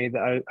interesting to me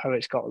that how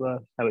it's got there,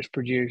 how it's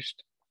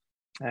produced,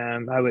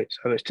 how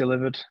it's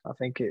delivered. I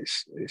think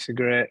it's a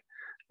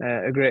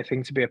great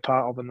thing to be a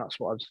part of, and that's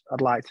what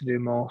I'd like to do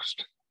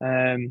most.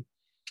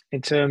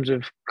 In terms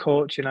of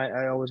coaching,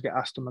 I always get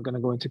asked, am I going to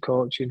go into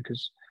coaching?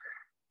 Because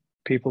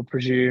people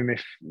presume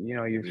if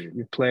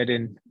you've played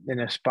in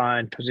a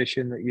spine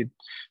position that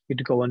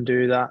you'd go and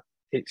do that.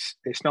 It's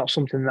not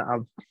something that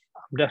I'm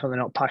definitely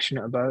not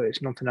passionate about.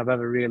 It's nothing I've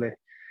ever really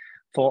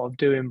thought of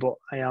doing, but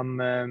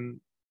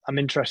I'm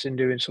interested in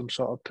doing some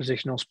sort of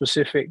positional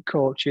specific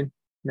coaching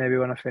maybe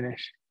when I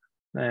finish.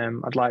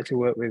 I'd like to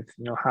work with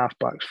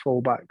halfbacks,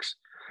 fullbacks,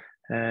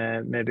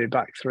 maybe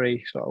back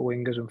three, sort of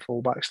wingers and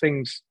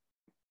fullbacks,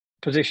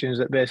 positions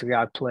that basically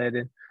I played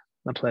in,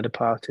 I played a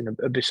part in.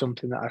 It'd be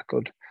something that I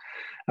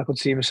could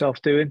see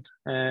myself doing.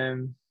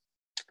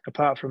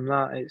 Apart from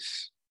that,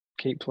 it's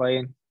keep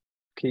playing,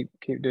 keep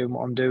doing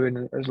what I'm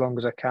doing as long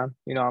as I can.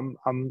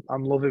 I'm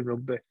loving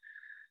rugby.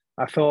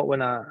 I thought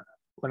when I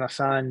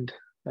signed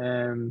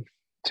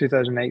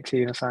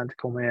 2018, I signed to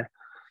come here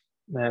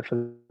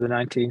for the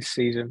 19th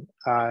season.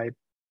 The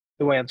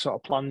way I'd sort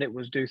of planned it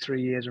was do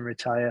 3 years and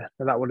retire.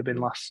 That would have been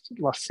last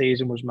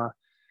season was my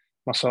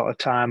my sort of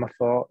time. I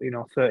thought,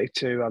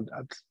 32,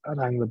 I'd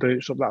hang the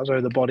boots up. That was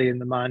how the body and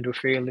the mind were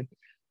feeling.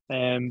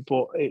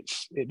 But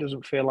it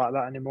doesn't feel like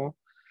that anymore.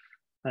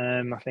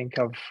 I think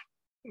I've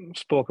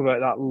spoke about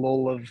that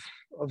lull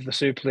of the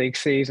Super League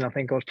season. I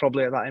think I was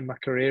probably at that in my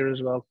career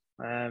as well.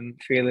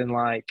 Feeling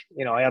like,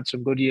 I had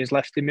some good years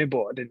left in me,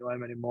 but I didn't know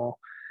him anymore.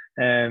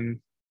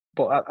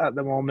 But at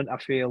the moment, I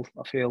feel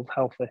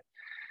healthy,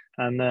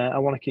 and I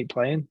want to keep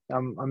playing.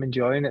 I'm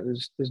enjoying it.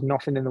 There's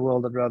nothing in the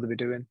world I'd rather be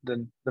doing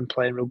than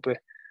playing rugby.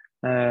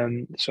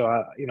 So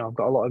I've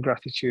got a lot of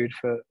gratitude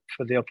for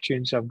the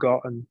opportunities I've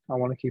got, and I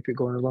want to keep it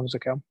going as long as I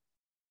can.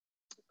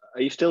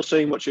 Are you still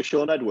seeing much of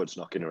Shaun Edwards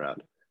knocking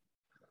around?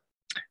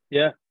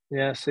 Yeah,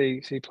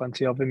 see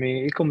plenty of him.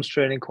 He comes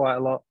training quite a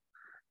lot.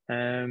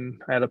 I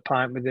had a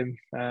pint with him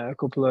a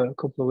couple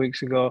of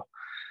weeks ago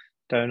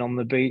down on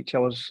the beach. I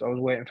was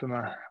waiting for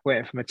my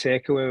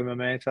takeaway with my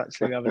mates,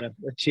 actually having a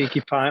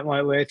cheeky pint while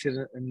I waited,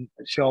 and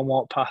Shaun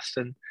walked past,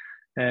 and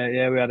we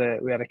had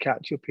a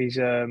catch up. He's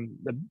a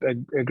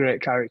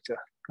great character.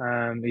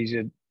 He's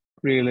a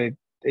really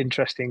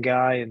interesting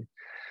guy, and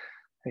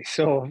it's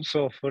so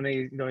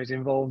funny. He's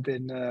involved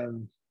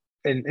in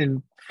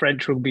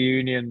French rugby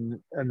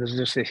union, and there's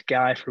just this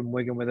guy from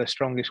Wigan with the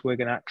strongest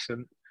Wigan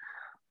accent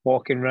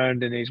walking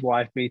around in his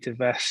wife beater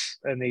vest,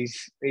 and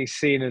he's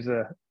seen as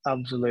a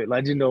absolute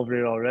legend over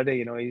here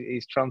already.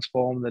 He's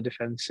transformed the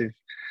defensive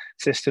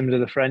systems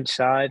of the French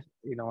side.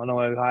 I know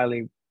how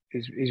highly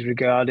he's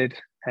regarded,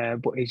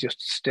 but he's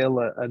just still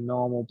a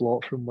normal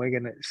bloke from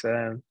Wigan.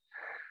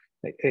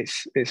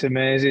 It's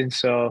amazing.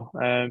 So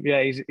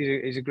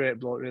he's a great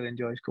bloke. Really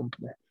enjoys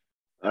company.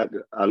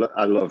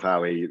 I love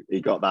how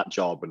he got that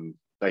job, and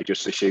they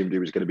just assumed he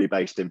was going to be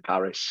based in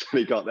Paris.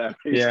 He got there.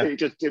 He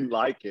just didn't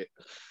like it.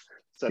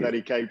 So then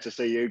he came to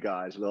see you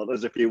guys. Well,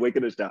 there's a few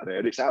Wiganers down here,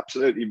 and it's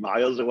absolutely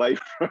miles away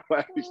from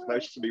where he's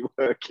supposed to be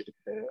working.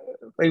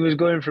 He was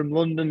going from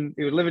London.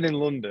 He was living in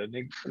London,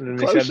 and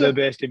he said they're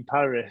based in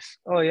Paris.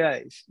 Oh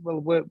yeah,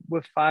 we're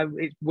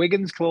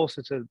Wigan's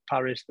closer to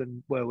Paris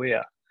than where we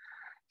are.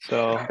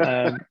 So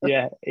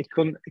he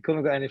couldn't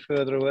have got any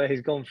further away.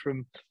 He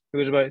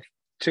was about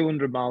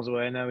 200 miles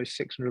away. Now he's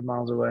 600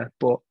 miles away.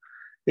 But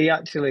he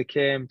actually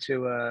came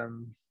to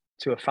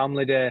a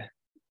family day.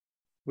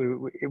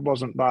 It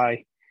wasn't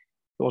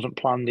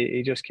planned.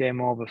 He just came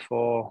over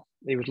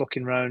he was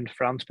looking around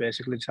France,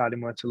 basically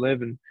deciding where to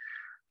live, and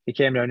he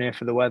came down here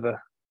for the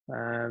weather,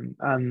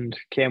 and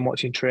came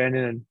watching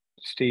training. And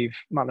Steve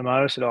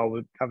McNamara said, "Oh,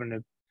 we're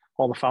having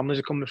all the families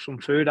are coming with some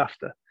food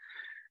after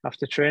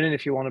training.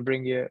 If you want to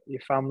bring your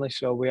family."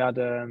 So we had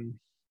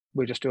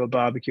we just do a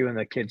barbecue, and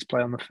the kids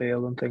play on the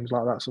field and things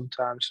like that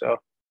sometimes. So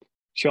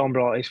Shaun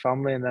brought his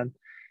family, and then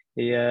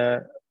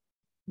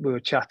we were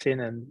chatting,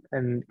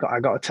 and I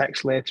got a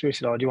text later. He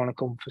said, "Oh, do you want to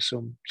come for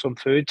some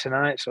food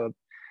tonight?" So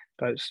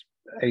about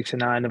 8 or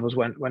 9 of us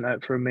went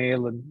out for a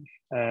meal, and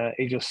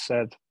he just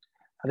said,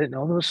 "I didn't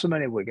know there was so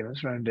many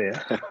Wiganers around here."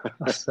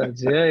 I said,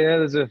 "Yeah,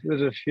 there's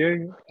a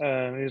few."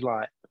 He was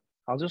like,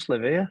 "I'll just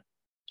live here."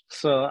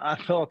 So I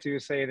thought he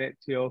was saying it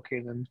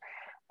joking,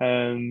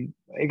 and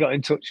he got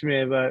in touch with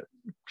me about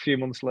a few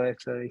months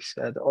later. He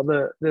said, "Oh,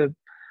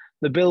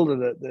 the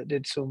builder that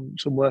did some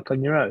work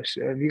on your house,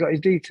 have you got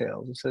his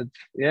details?" I said,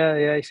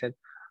 yeah. He said,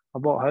 "I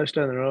bought a house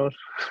down the road."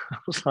 I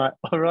was like,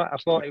 all right. I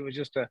thought it was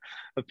just a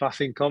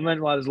passing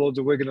comment. Why there's loads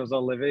of Wiganers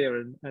all live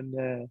here,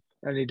 and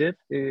he did.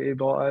 He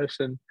bought a house,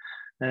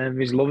 and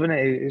he's loving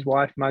it. His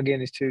wife Maggie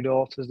and his 2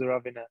 daughters, they're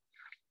having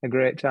a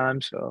great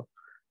time. So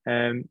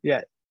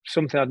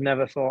something I'd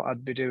never thought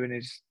I'd be doing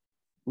is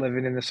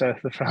living in the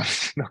south of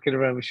France, knocking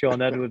around with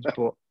Shaun Edwards.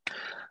 But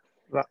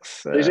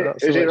that's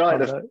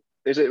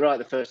Is it right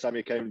the first time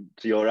you came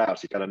to your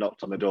house, you kind of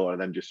knocked on the door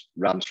and then just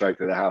ran straight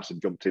through the house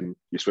and jumped in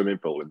your swimming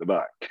pool in the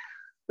back?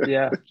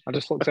 Yeah, I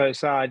just looked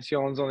outside.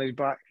 Shaun's on his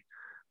back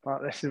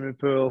like this in the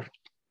pool.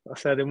 I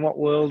said, "In what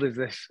world is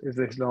this? Is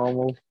this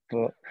normal?"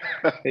 But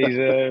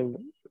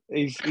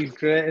he's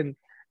great, and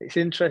it's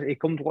interesting. He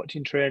comes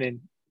watching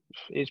training.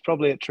 He's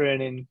probably at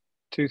training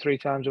 2-3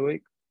 times a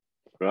week.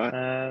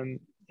 Right.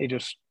 He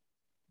just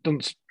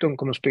don't come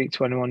and speak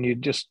to anyone.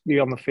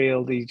 You're on the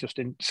field. He's just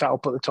sat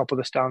up at the top of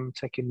the stand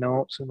taking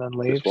notes, and then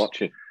leaves. Just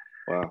watching.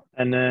 Wow.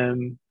 And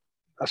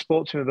I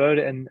spoke to him about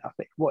it, and I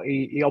think what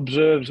he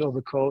observes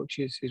other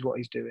coaches is what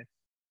he's doing.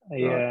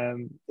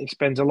 He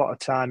spends a lot of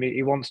time.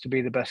 He wants to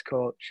be the best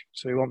coach,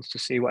 so he wants to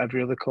see what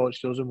every other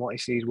coach does and what he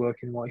sees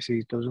working and what he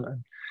sees doesn't.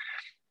 And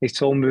he's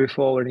told me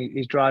before when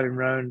he's driving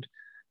around,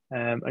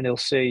 and he'll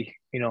see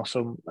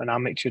an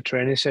amateur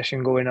training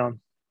session going on.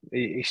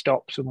 He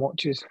stops and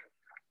watches.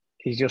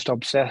 He's just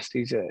obsessed.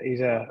 He's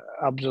a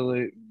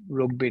absolute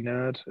rugby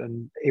nerd,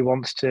 and he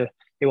wants to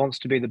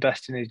be the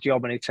best in his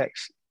job, and he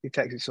takes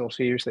it so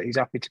serious that he's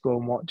happy to go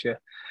and watch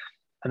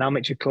an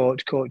amateur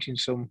coach coaching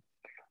some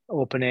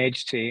open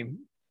age team,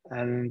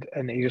 and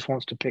he just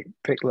wants to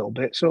pick little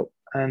bits up.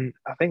 And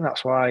I think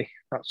that's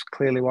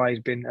clearly why he's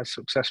been as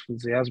successful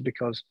as he has,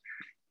 because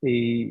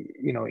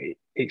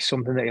it's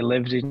something that he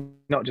lives. He's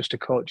not just a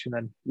coach and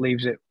then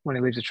leaves it when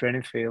he leaves the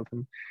training field.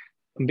 And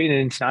and being an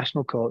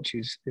international coach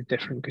is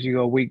different because you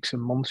go weeks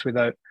and months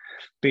without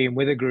being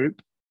with a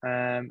group,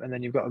 and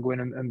then you've got to go in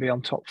and be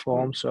on top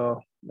form.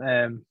 So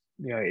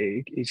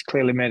he's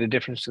clearly made a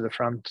difference to the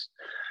France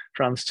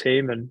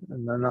team, and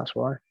then that's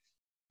why.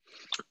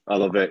 I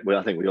love it.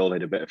 I think we all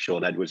need a bit of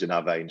Shaun Edwards in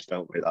our veins,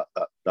 don't we?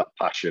 That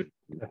passion,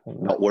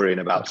 Definitely. not worrying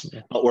about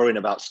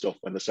stuff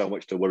when there's so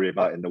much to worry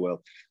about in the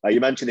world.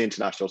 You mentioned the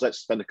internationals. Let's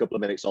spend a couple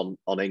of minutes on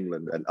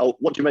England. And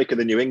what do you make of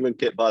the New England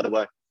kit, by the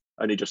way?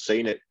 Only just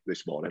seen it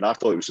this morning. I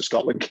thought it was a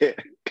Scotland kit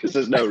because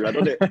there's no red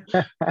on it.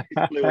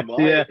 It's blue and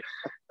white. Yeah,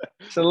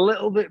 it's a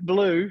little bit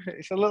blue.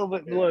 It's a little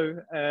bit blue.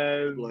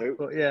 Blue.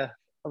 But yeah,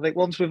 I think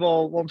once we've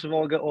all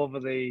got over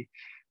the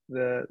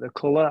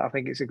colour, I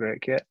think it's a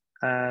great kit.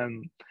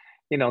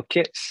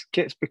 Kits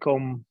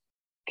become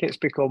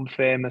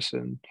famous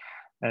and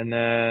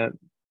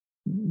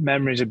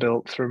memories are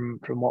built from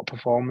what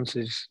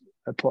performances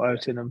are put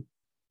out in them.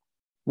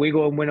 We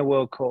go and win a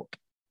World Cup,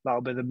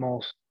 that'll be the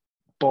most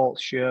bought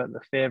shirt,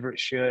 the favourite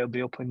shirt. It'll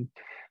be up in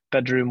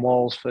bedroom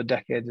walls for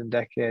decades and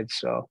decades.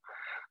 So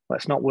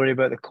let's not worry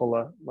about the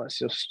colour. Let's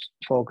just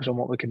focus on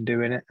what we can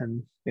do in it.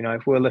 And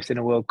if we're lifting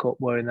a World Cup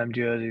wearing them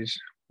jerseys,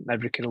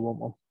 every kid will want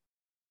one.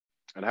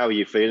 And how are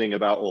you feeling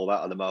about all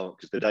that at the moment?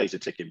 Because the days are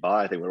ticking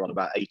by. I think we're on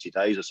about 80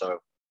 days or so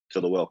to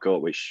the World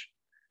Cup, which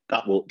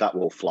that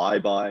will fly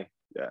by.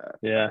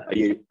 Yeah.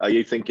 Are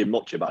you thinking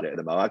much about it at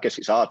the moment? I guess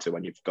it's hard to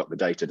when you've got the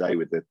day to day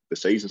with the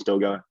season still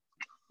going.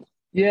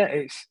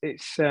 Yeah,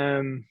 it's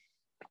not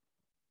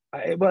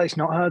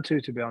hard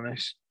to be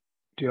honest,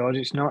 George.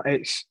 It's not.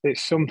 It's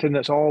something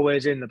that's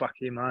always in the back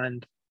of your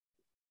mind.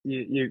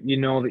 You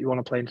know that you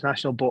want to play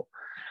international, but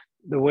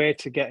the way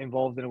to get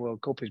involved in a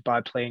World Cup is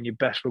by playing your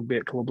best rugby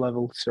at club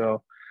level.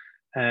 So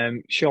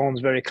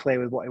Shaun's very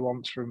clear with what he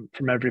wants from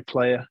every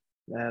player,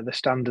 the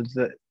standards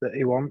that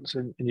he wants,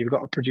 and you've got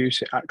to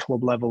produce it at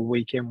club level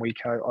week in,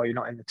 week out, or you're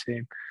not in the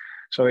team.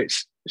 So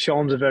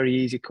Shaun's a very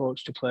easy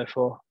coach to play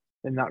for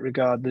in that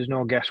regard. There's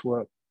no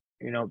guesswork.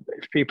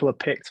 If people are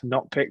picked and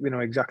not picked, they know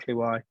exactly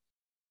why.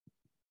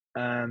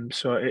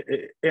 So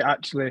it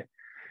actually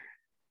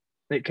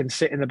can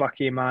sit in the back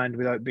of your mind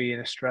without being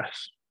a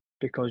stress,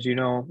 because you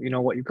know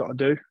what you've got to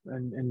do,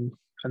 and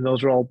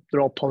they're all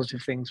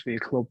positive things for your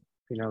club.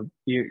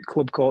 Your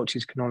club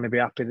coaches can only be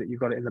happy that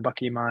you've got it in the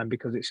back of your mind,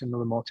 because it's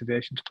another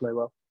motivation to play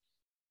well.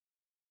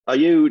 Do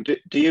you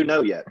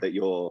know yet that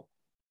you're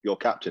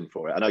captain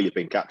for it? I know you've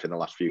been captain the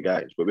last few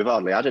games, but we've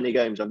hardly had any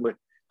games, haven't we?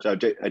 So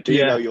do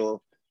you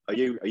know are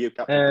you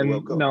captain for the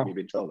World Cup? No. Have you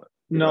been told it?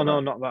 No,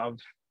 not that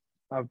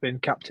I've been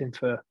captain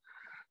for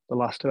the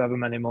last however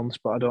many months,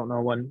 but I don't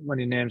know when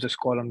he names a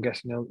squad. I'm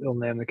guessing he'll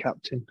name the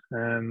captain.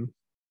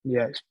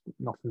 It's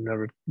nothing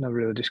never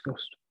really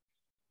discussed.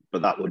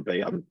 But that would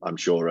be, I'm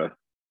sure,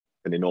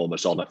 an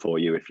enormous honour for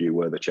you if you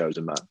were the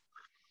chosen man.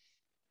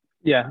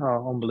 Yeah,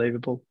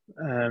 unbelievable.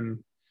 I've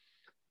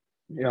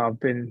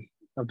been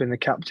the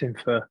captain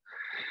for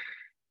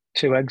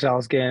 2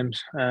 Exiles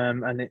games,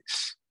 and it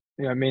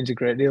means a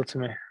great deal to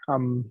me.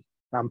 I'm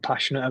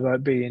passionate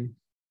about being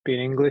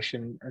English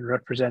and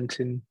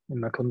representing in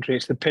my country.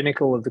 It's the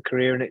pinnacle of the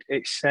career, and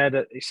it's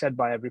said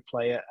by every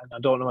player. And I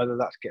don't know whether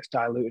that gets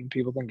diluted.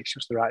 People think it's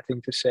just the right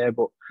thing to say,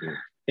 but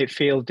it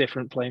feels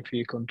different playing for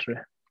your country.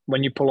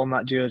 When you pull on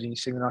that jersey and you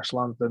sing the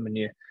national anthem, and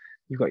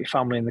you've got your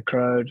family in the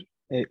crowd,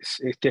 it's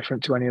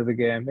different to any other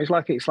game. It's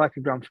like a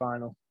grand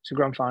final. It's a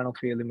grand final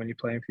feeling when you're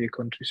playing for your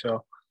country.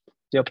 So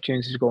the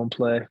opportunity to go and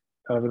play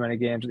however many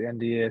games at the end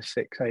of the year,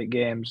 6, 8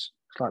 games.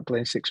 It's like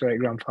playing 6 or 8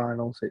 grand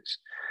finals.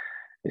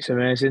 It's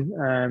amazing.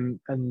 And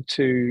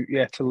to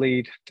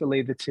lead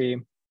the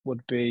team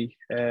would be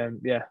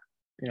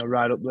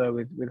right up there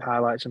with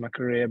highlights of my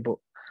career. But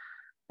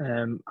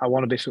I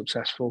want to be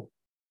successful.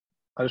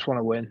 I just want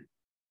to win.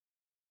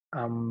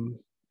 I'm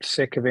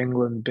sick of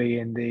England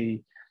being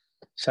the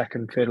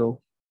second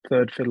fiddle,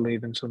 third fiddle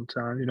even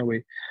sometimes.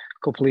 A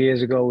couple of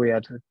years ago we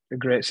had a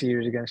great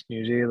series against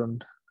New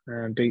Zealand,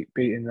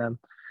 beating them.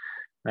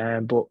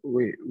 But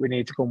we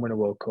need to go and win a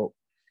World Cup.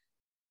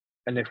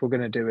 And if we're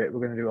going to do it, we're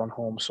going to do it on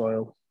home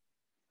soil,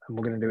 and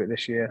we're going to do it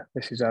this year.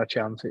 This is our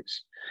chance.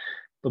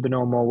 There'll be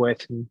no more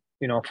waiting,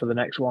 for the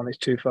next one. It's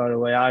too far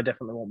away. I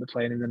definitely won't be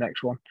playing in the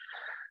next one.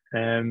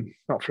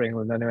 Not for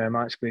England anyway. I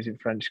might squeeze in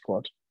French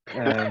squad.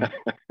 So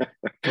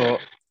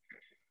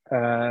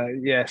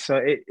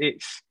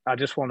it's. I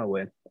just want to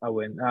win. I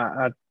win.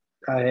 I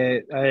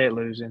hate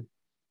losing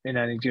in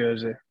any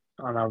jersey,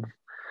 and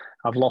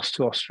I've lost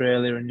to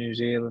Australia and New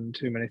Zealand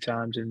too many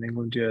times in an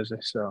England jersey.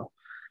 So,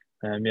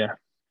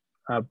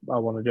 I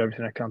want to do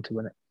everything I can to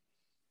win it.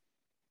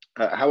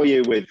 How are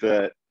you with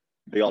the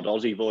odd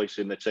Aussie voice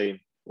in the team?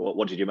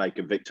 What did you make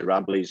of Victor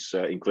Rambley's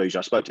inclusion?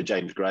 I spoke to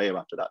James Graham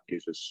after that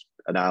news was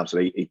announced,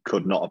 and he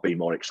could not have been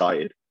more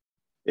excited.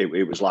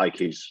 It was like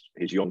his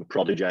young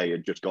protege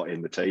had just got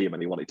in the team,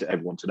 and he wanted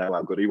everyone to know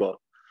how good he was.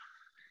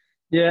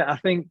 Yeah, I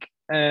think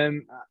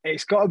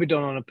it's got to be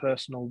done on a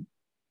personal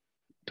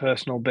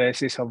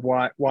basis of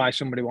why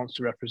somebody wants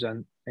to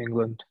represent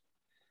England.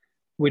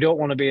 We don't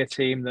want to be a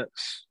team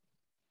that's,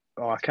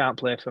 I can't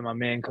play for my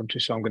main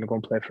country, so I'm going to go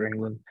and play for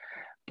England.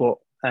 But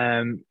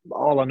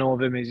All I know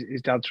of him is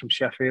his dad's from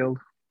Sheffield.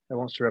 He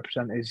wants to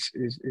represent his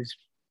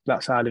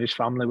that side of his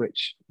family,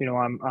 which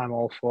I'm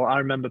all for. I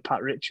remember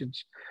Pat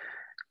Richards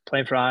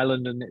playing for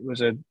Ireland, and it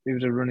was a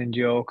running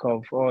joke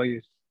of, oh,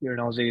 you're an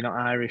Aussie, you're not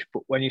Irish.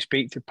 But when you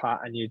speak to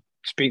Pat and you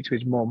speak to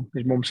his mum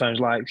sounds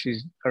like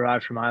she's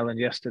arrived from Ireland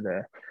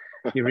yesterday.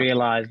 You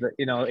realise that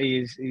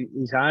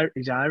he's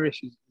Irish.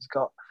 He's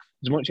got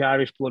as much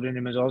Irish blood in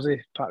him as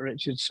Aussie, Pat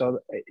Richards. So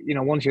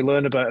once you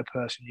learn about a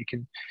person, you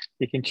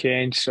can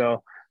change.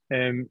 So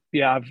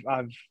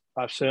I've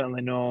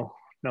certainly no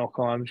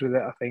qualms with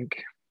it. I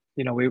think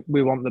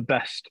we want the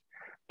best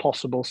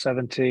possible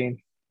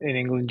 17 in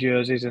England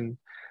jerseys, and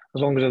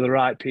as long as they're the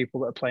right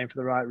people that are playing for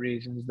the right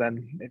reasons,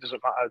 then it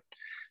doesn't matter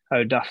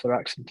how daft their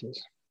accent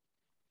is.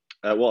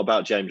 What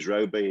about James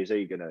Roby? Is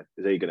he gonna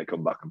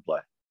come back and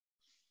play?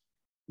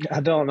 I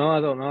don't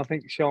know. I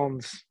think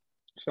Shaun's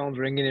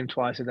ringing him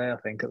twice a day, I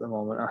think, at the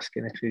moment,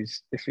 asking if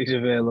he's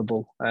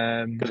available.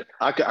 I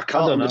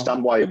can't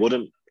understand why he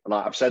wouldn't.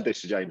 Like, I've said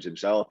this to James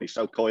himself. He's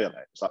so coy on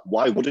it. It's like,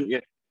 why wouldn't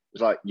you?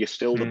 It's like, you're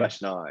still the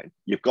best 9.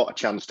 You've got a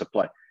chance to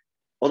play.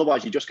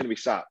 Otherwise, you're just going to be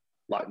sat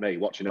like me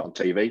watching it on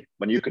TV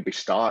when you could be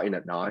starting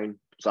at 9.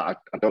 It's like,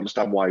 I don't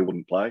understand why he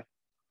wouldn't play.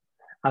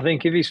 I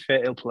think if he's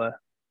fit, he'll play.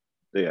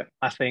 Yeah.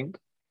 I think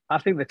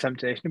the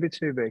temptation would be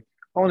too big.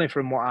 Only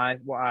from what I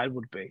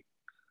would be.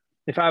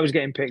 If I was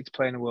getting picked to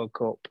play in a World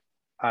Cup,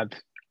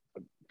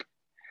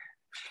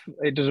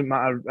 it doesn't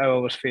matter how I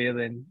was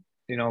feeling,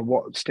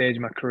 what stage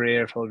of my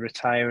career, if I was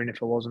retiring,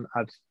 if I wasn't,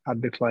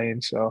 I'd be playing.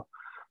 So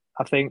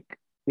I think,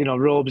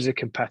 Robe is a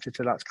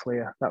competitor, that's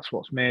clear. That's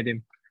what's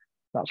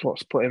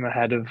put him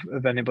ahead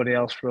of anybody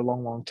else for a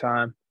long, long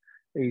time.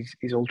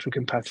 He's ultra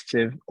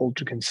competitive,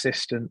 ultra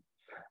consistent,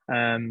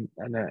 and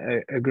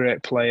a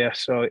great player.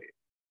 So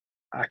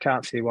I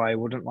can't see why he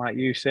wouldn't, like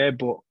you say,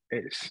 but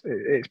it's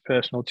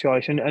personal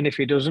choice. And if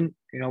he doesn't,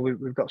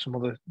 we've got some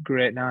other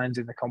great 9s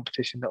in the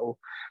competition that'll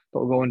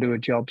go and do a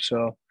job.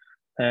 So,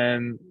 I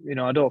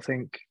don't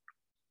think,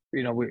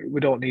 we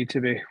don't need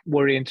to be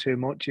worrying too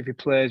much. If he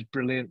plays,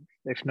 brilliant.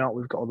 If not,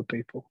 we've got other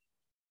people.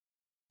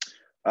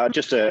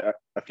 Just a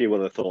few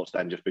other thoughts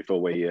then, just before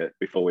we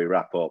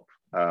wrap up.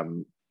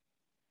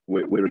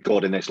 We're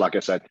recording this, like I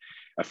said,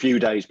 a few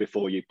days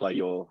before you play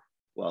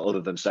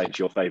other than Saints,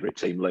 your favourite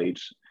team,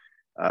 Leeds.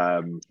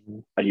 And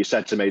you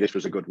said to me this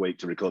was a good week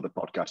to record the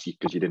podcast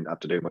because you didn't have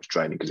to do much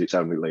training because it's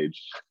only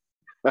Leeds.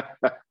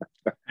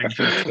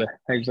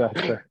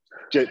 Exactly.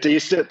 Do you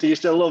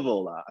still love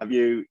all that? Are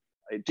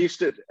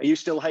you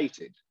still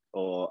hated,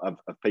 or have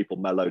people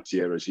mellowed to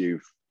you as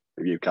you've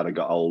kind of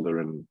got older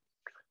and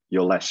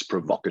you're less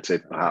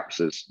provocative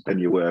perhaps than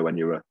you were when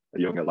you were a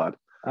younger lad?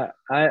 I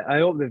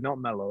hope they've not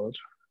mellowed.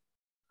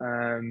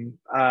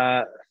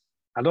 I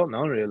don't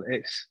know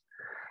really.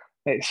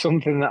 It's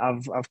something that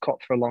I've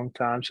copped for a long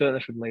time, certainly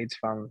from Leeds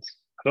fans.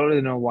 I don't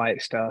really know why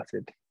it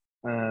started.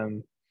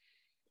 I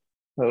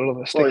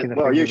was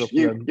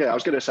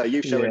going to say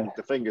you showing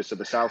the fingers to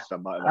the South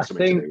Stand might have had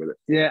something to do with it.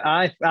 Yeah,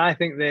 I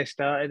think they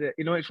started it.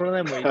 It's one of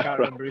them where you can't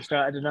remember who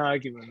started an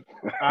argument.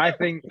 I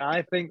think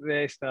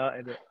they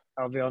started it.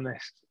 I'll be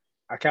honest.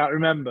 I can't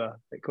remember.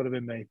 It could have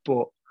been me,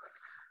 but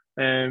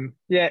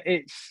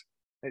it's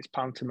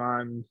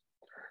pantomime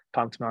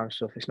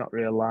stuff. It's not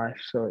real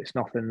life, so it's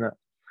nothing that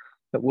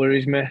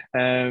worries me.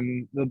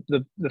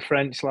 The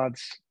French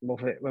lads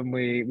love it when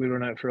we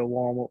run out for a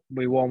warm up.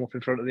 We warm up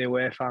in front of the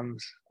away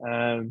fans.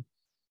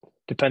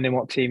 Depending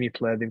what team you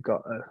play, they've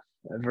got a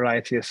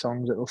variety of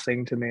songs that they'll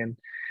sing to me,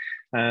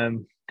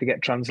 and they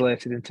get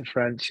translated into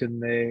French,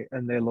 and they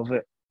love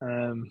it.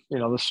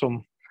 There's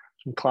some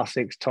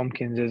classics.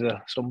 Tomkins is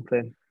a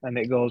something, and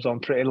it goes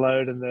on pretty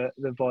loud. And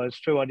the boys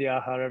through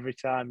Adiaha every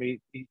time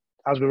he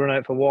as we run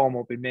out for warm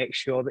up, he makes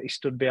sure that he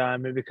stood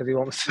behind me because he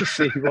wants to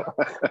see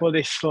what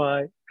it's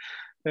like.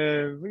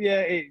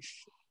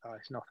 It's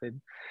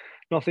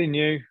nothing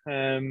new.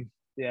 I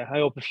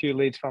hope a few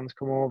Leeds fans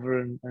come over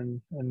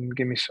and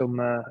give me some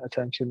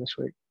attention this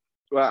week.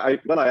 Well,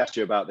 when I asked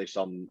you about this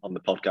on the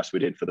podcast we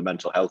did for the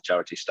mental health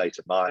charity State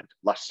of Mind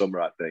last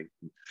summer, I think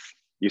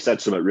you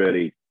said something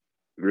really,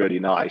 really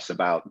nice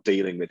about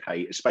dealing with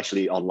hate,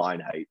 especially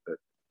online hate, that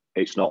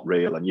it's not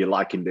real, and you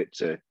likened it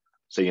to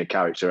seeing a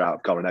character out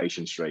of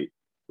Coronation Street,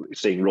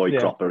 seeing Roy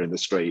Cropper in the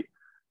street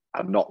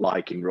and not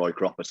liking Roy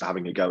Cropper, so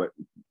having a go at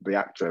the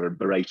actor and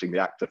berating the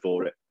actor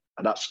for it.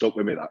 And that stuck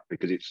with me, that,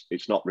 because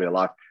it's not real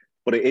life,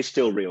 but it is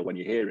still real when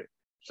you hear it.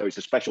 So it's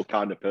a special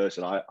kind of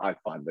person I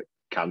find that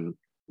can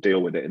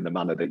deal with it in the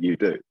manner that you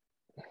do.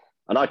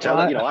 And I tell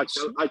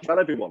I tell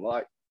everyone,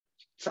 like,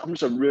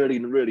 Sam's a really,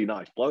 really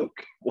nice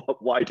bloke.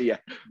 Why the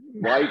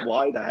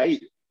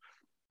hate?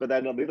 But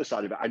then on the other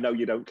side of it, I know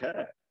you don't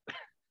care.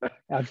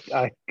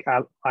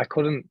 I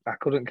couldn't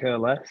care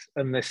less.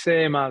 And the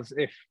same as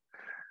if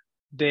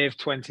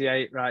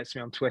Dave28 writes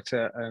me on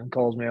Twitter and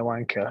calls me a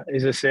wanker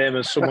is the same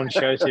as someone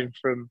shouting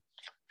from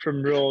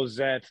row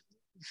Z,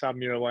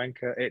 Sam, you're a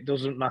wanker. It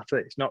doesn't matter.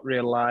 It's not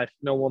real life.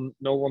 No one.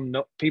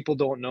 People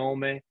don't know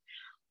me.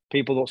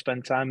 People don't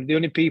spend time. The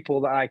only people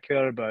that I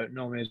care about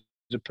know me as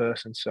a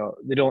person. So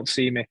they don't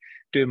see me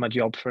doing my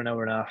job for an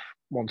hour and a half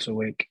once a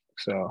week.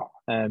 So,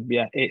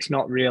 yeah, it's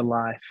not real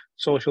life.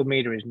 Social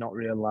media is not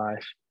real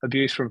life.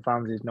 Abuse from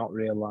fans is not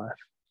real life.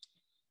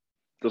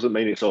 Doesn't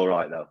mean it's all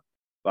right, though.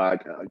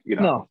 But,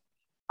 No.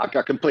 I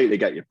completely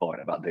get your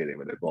point about dealing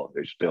with it, but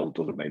it still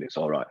doesn't mean it's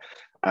all right.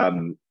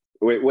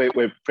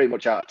 We're pretty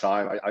much out of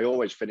time. I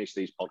always finish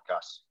these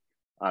podcasts,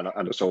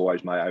 and as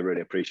always, mate, I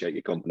really appreciate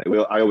your company.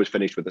 I always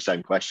finish with the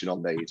same question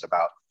on these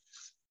about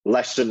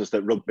lessons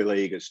that rugby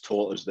league has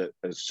taught us that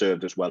has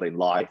served us well in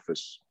life,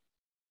 as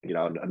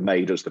and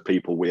made us the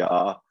people we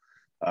are.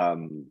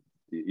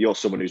 You're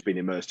someone who's been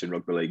immersed in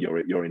rugby league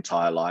your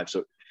entire life.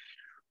 So,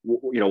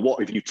 what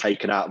have you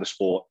taken out of the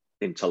sport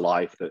into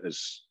life that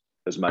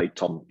has made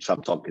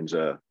Sam Tomkins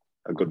a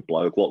good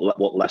bloke?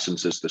 What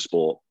lessons has the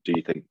sport, do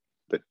you think,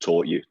 that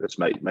taught you, that's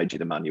made you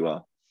the man you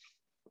are?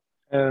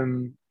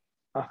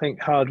 I think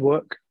hard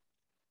work.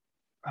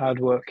 Hard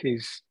work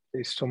is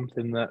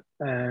something that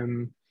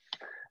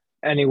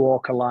any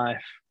walk of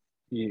life,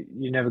 you're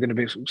never going to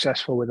be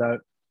successful without.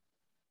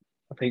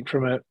 I think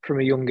from a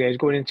young age,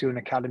 going into an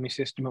academy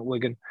system at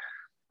Wigan,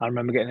 I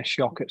remember getting a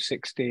shock at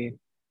 16.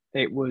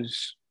 It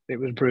was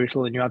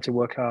brutal, and you had to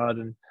work hard,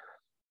 and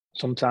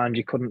sometimes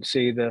you couldn't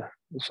see the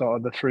sort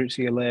of the fruits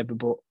of your labour,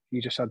 but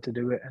you just had to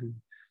do it, and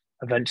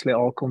eventually it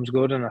all comes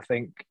good. And I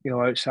think,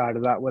 outside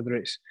of that, whether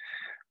it's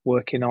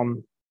working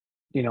on,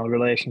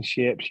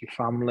 relationships, your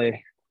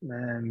family,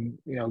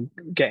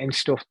 getting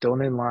stuff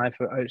done in life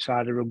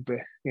outside of rugby,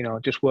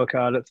 just work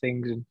hard at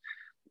things and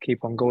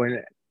keep on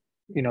going.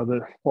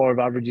 The law of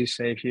averages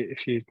say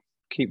if you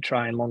keep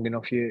trying long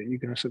enough, you're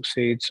going to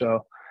succeed.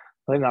 So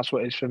I think that's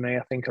what it is for me.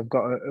 I think I've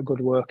got a good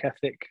work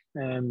ethic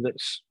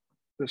that's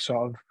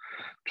sort of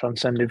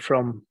transcended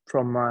from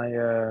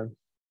my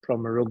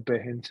rugby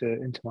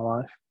into my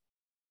life.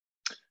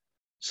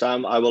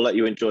 Sam, I will let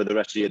you enjoy the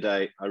rest of your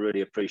day. I really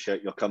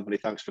appreciate your company.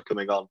 Thanks for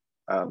coming on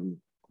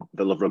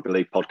the Love Rugby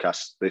League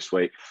podcast this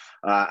week,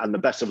 and the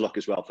best of luck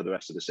as well for the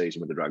rest of the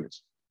season with the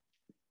Dragons.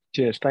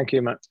 Cheers. Thank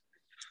you, Matt.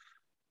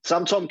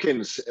 Sam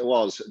Tomkins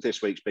was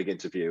this week's big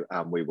interview,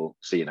 and we will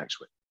see you next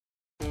week.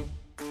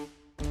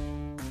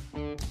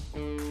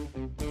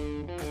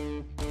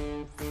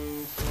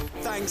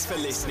 Thanks for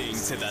listening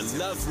to the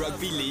Love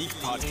Rugby League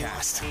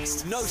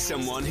podcast. Know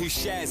someone who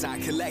shares our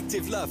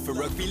collective love for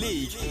rugby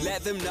league?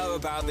 Let them know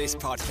about this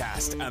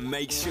podcast and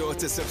make sure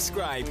to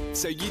subscribe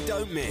so you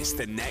don't miss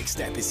the next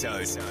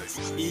episode.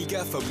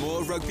 Eager for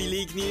more rugby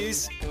league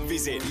news?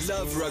 Visit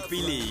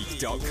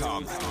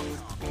loverugbyleague.com.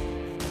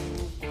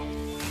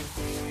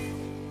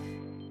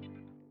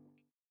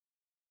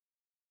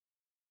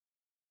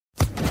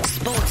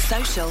 Sports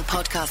Social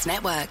Podcast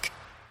Network.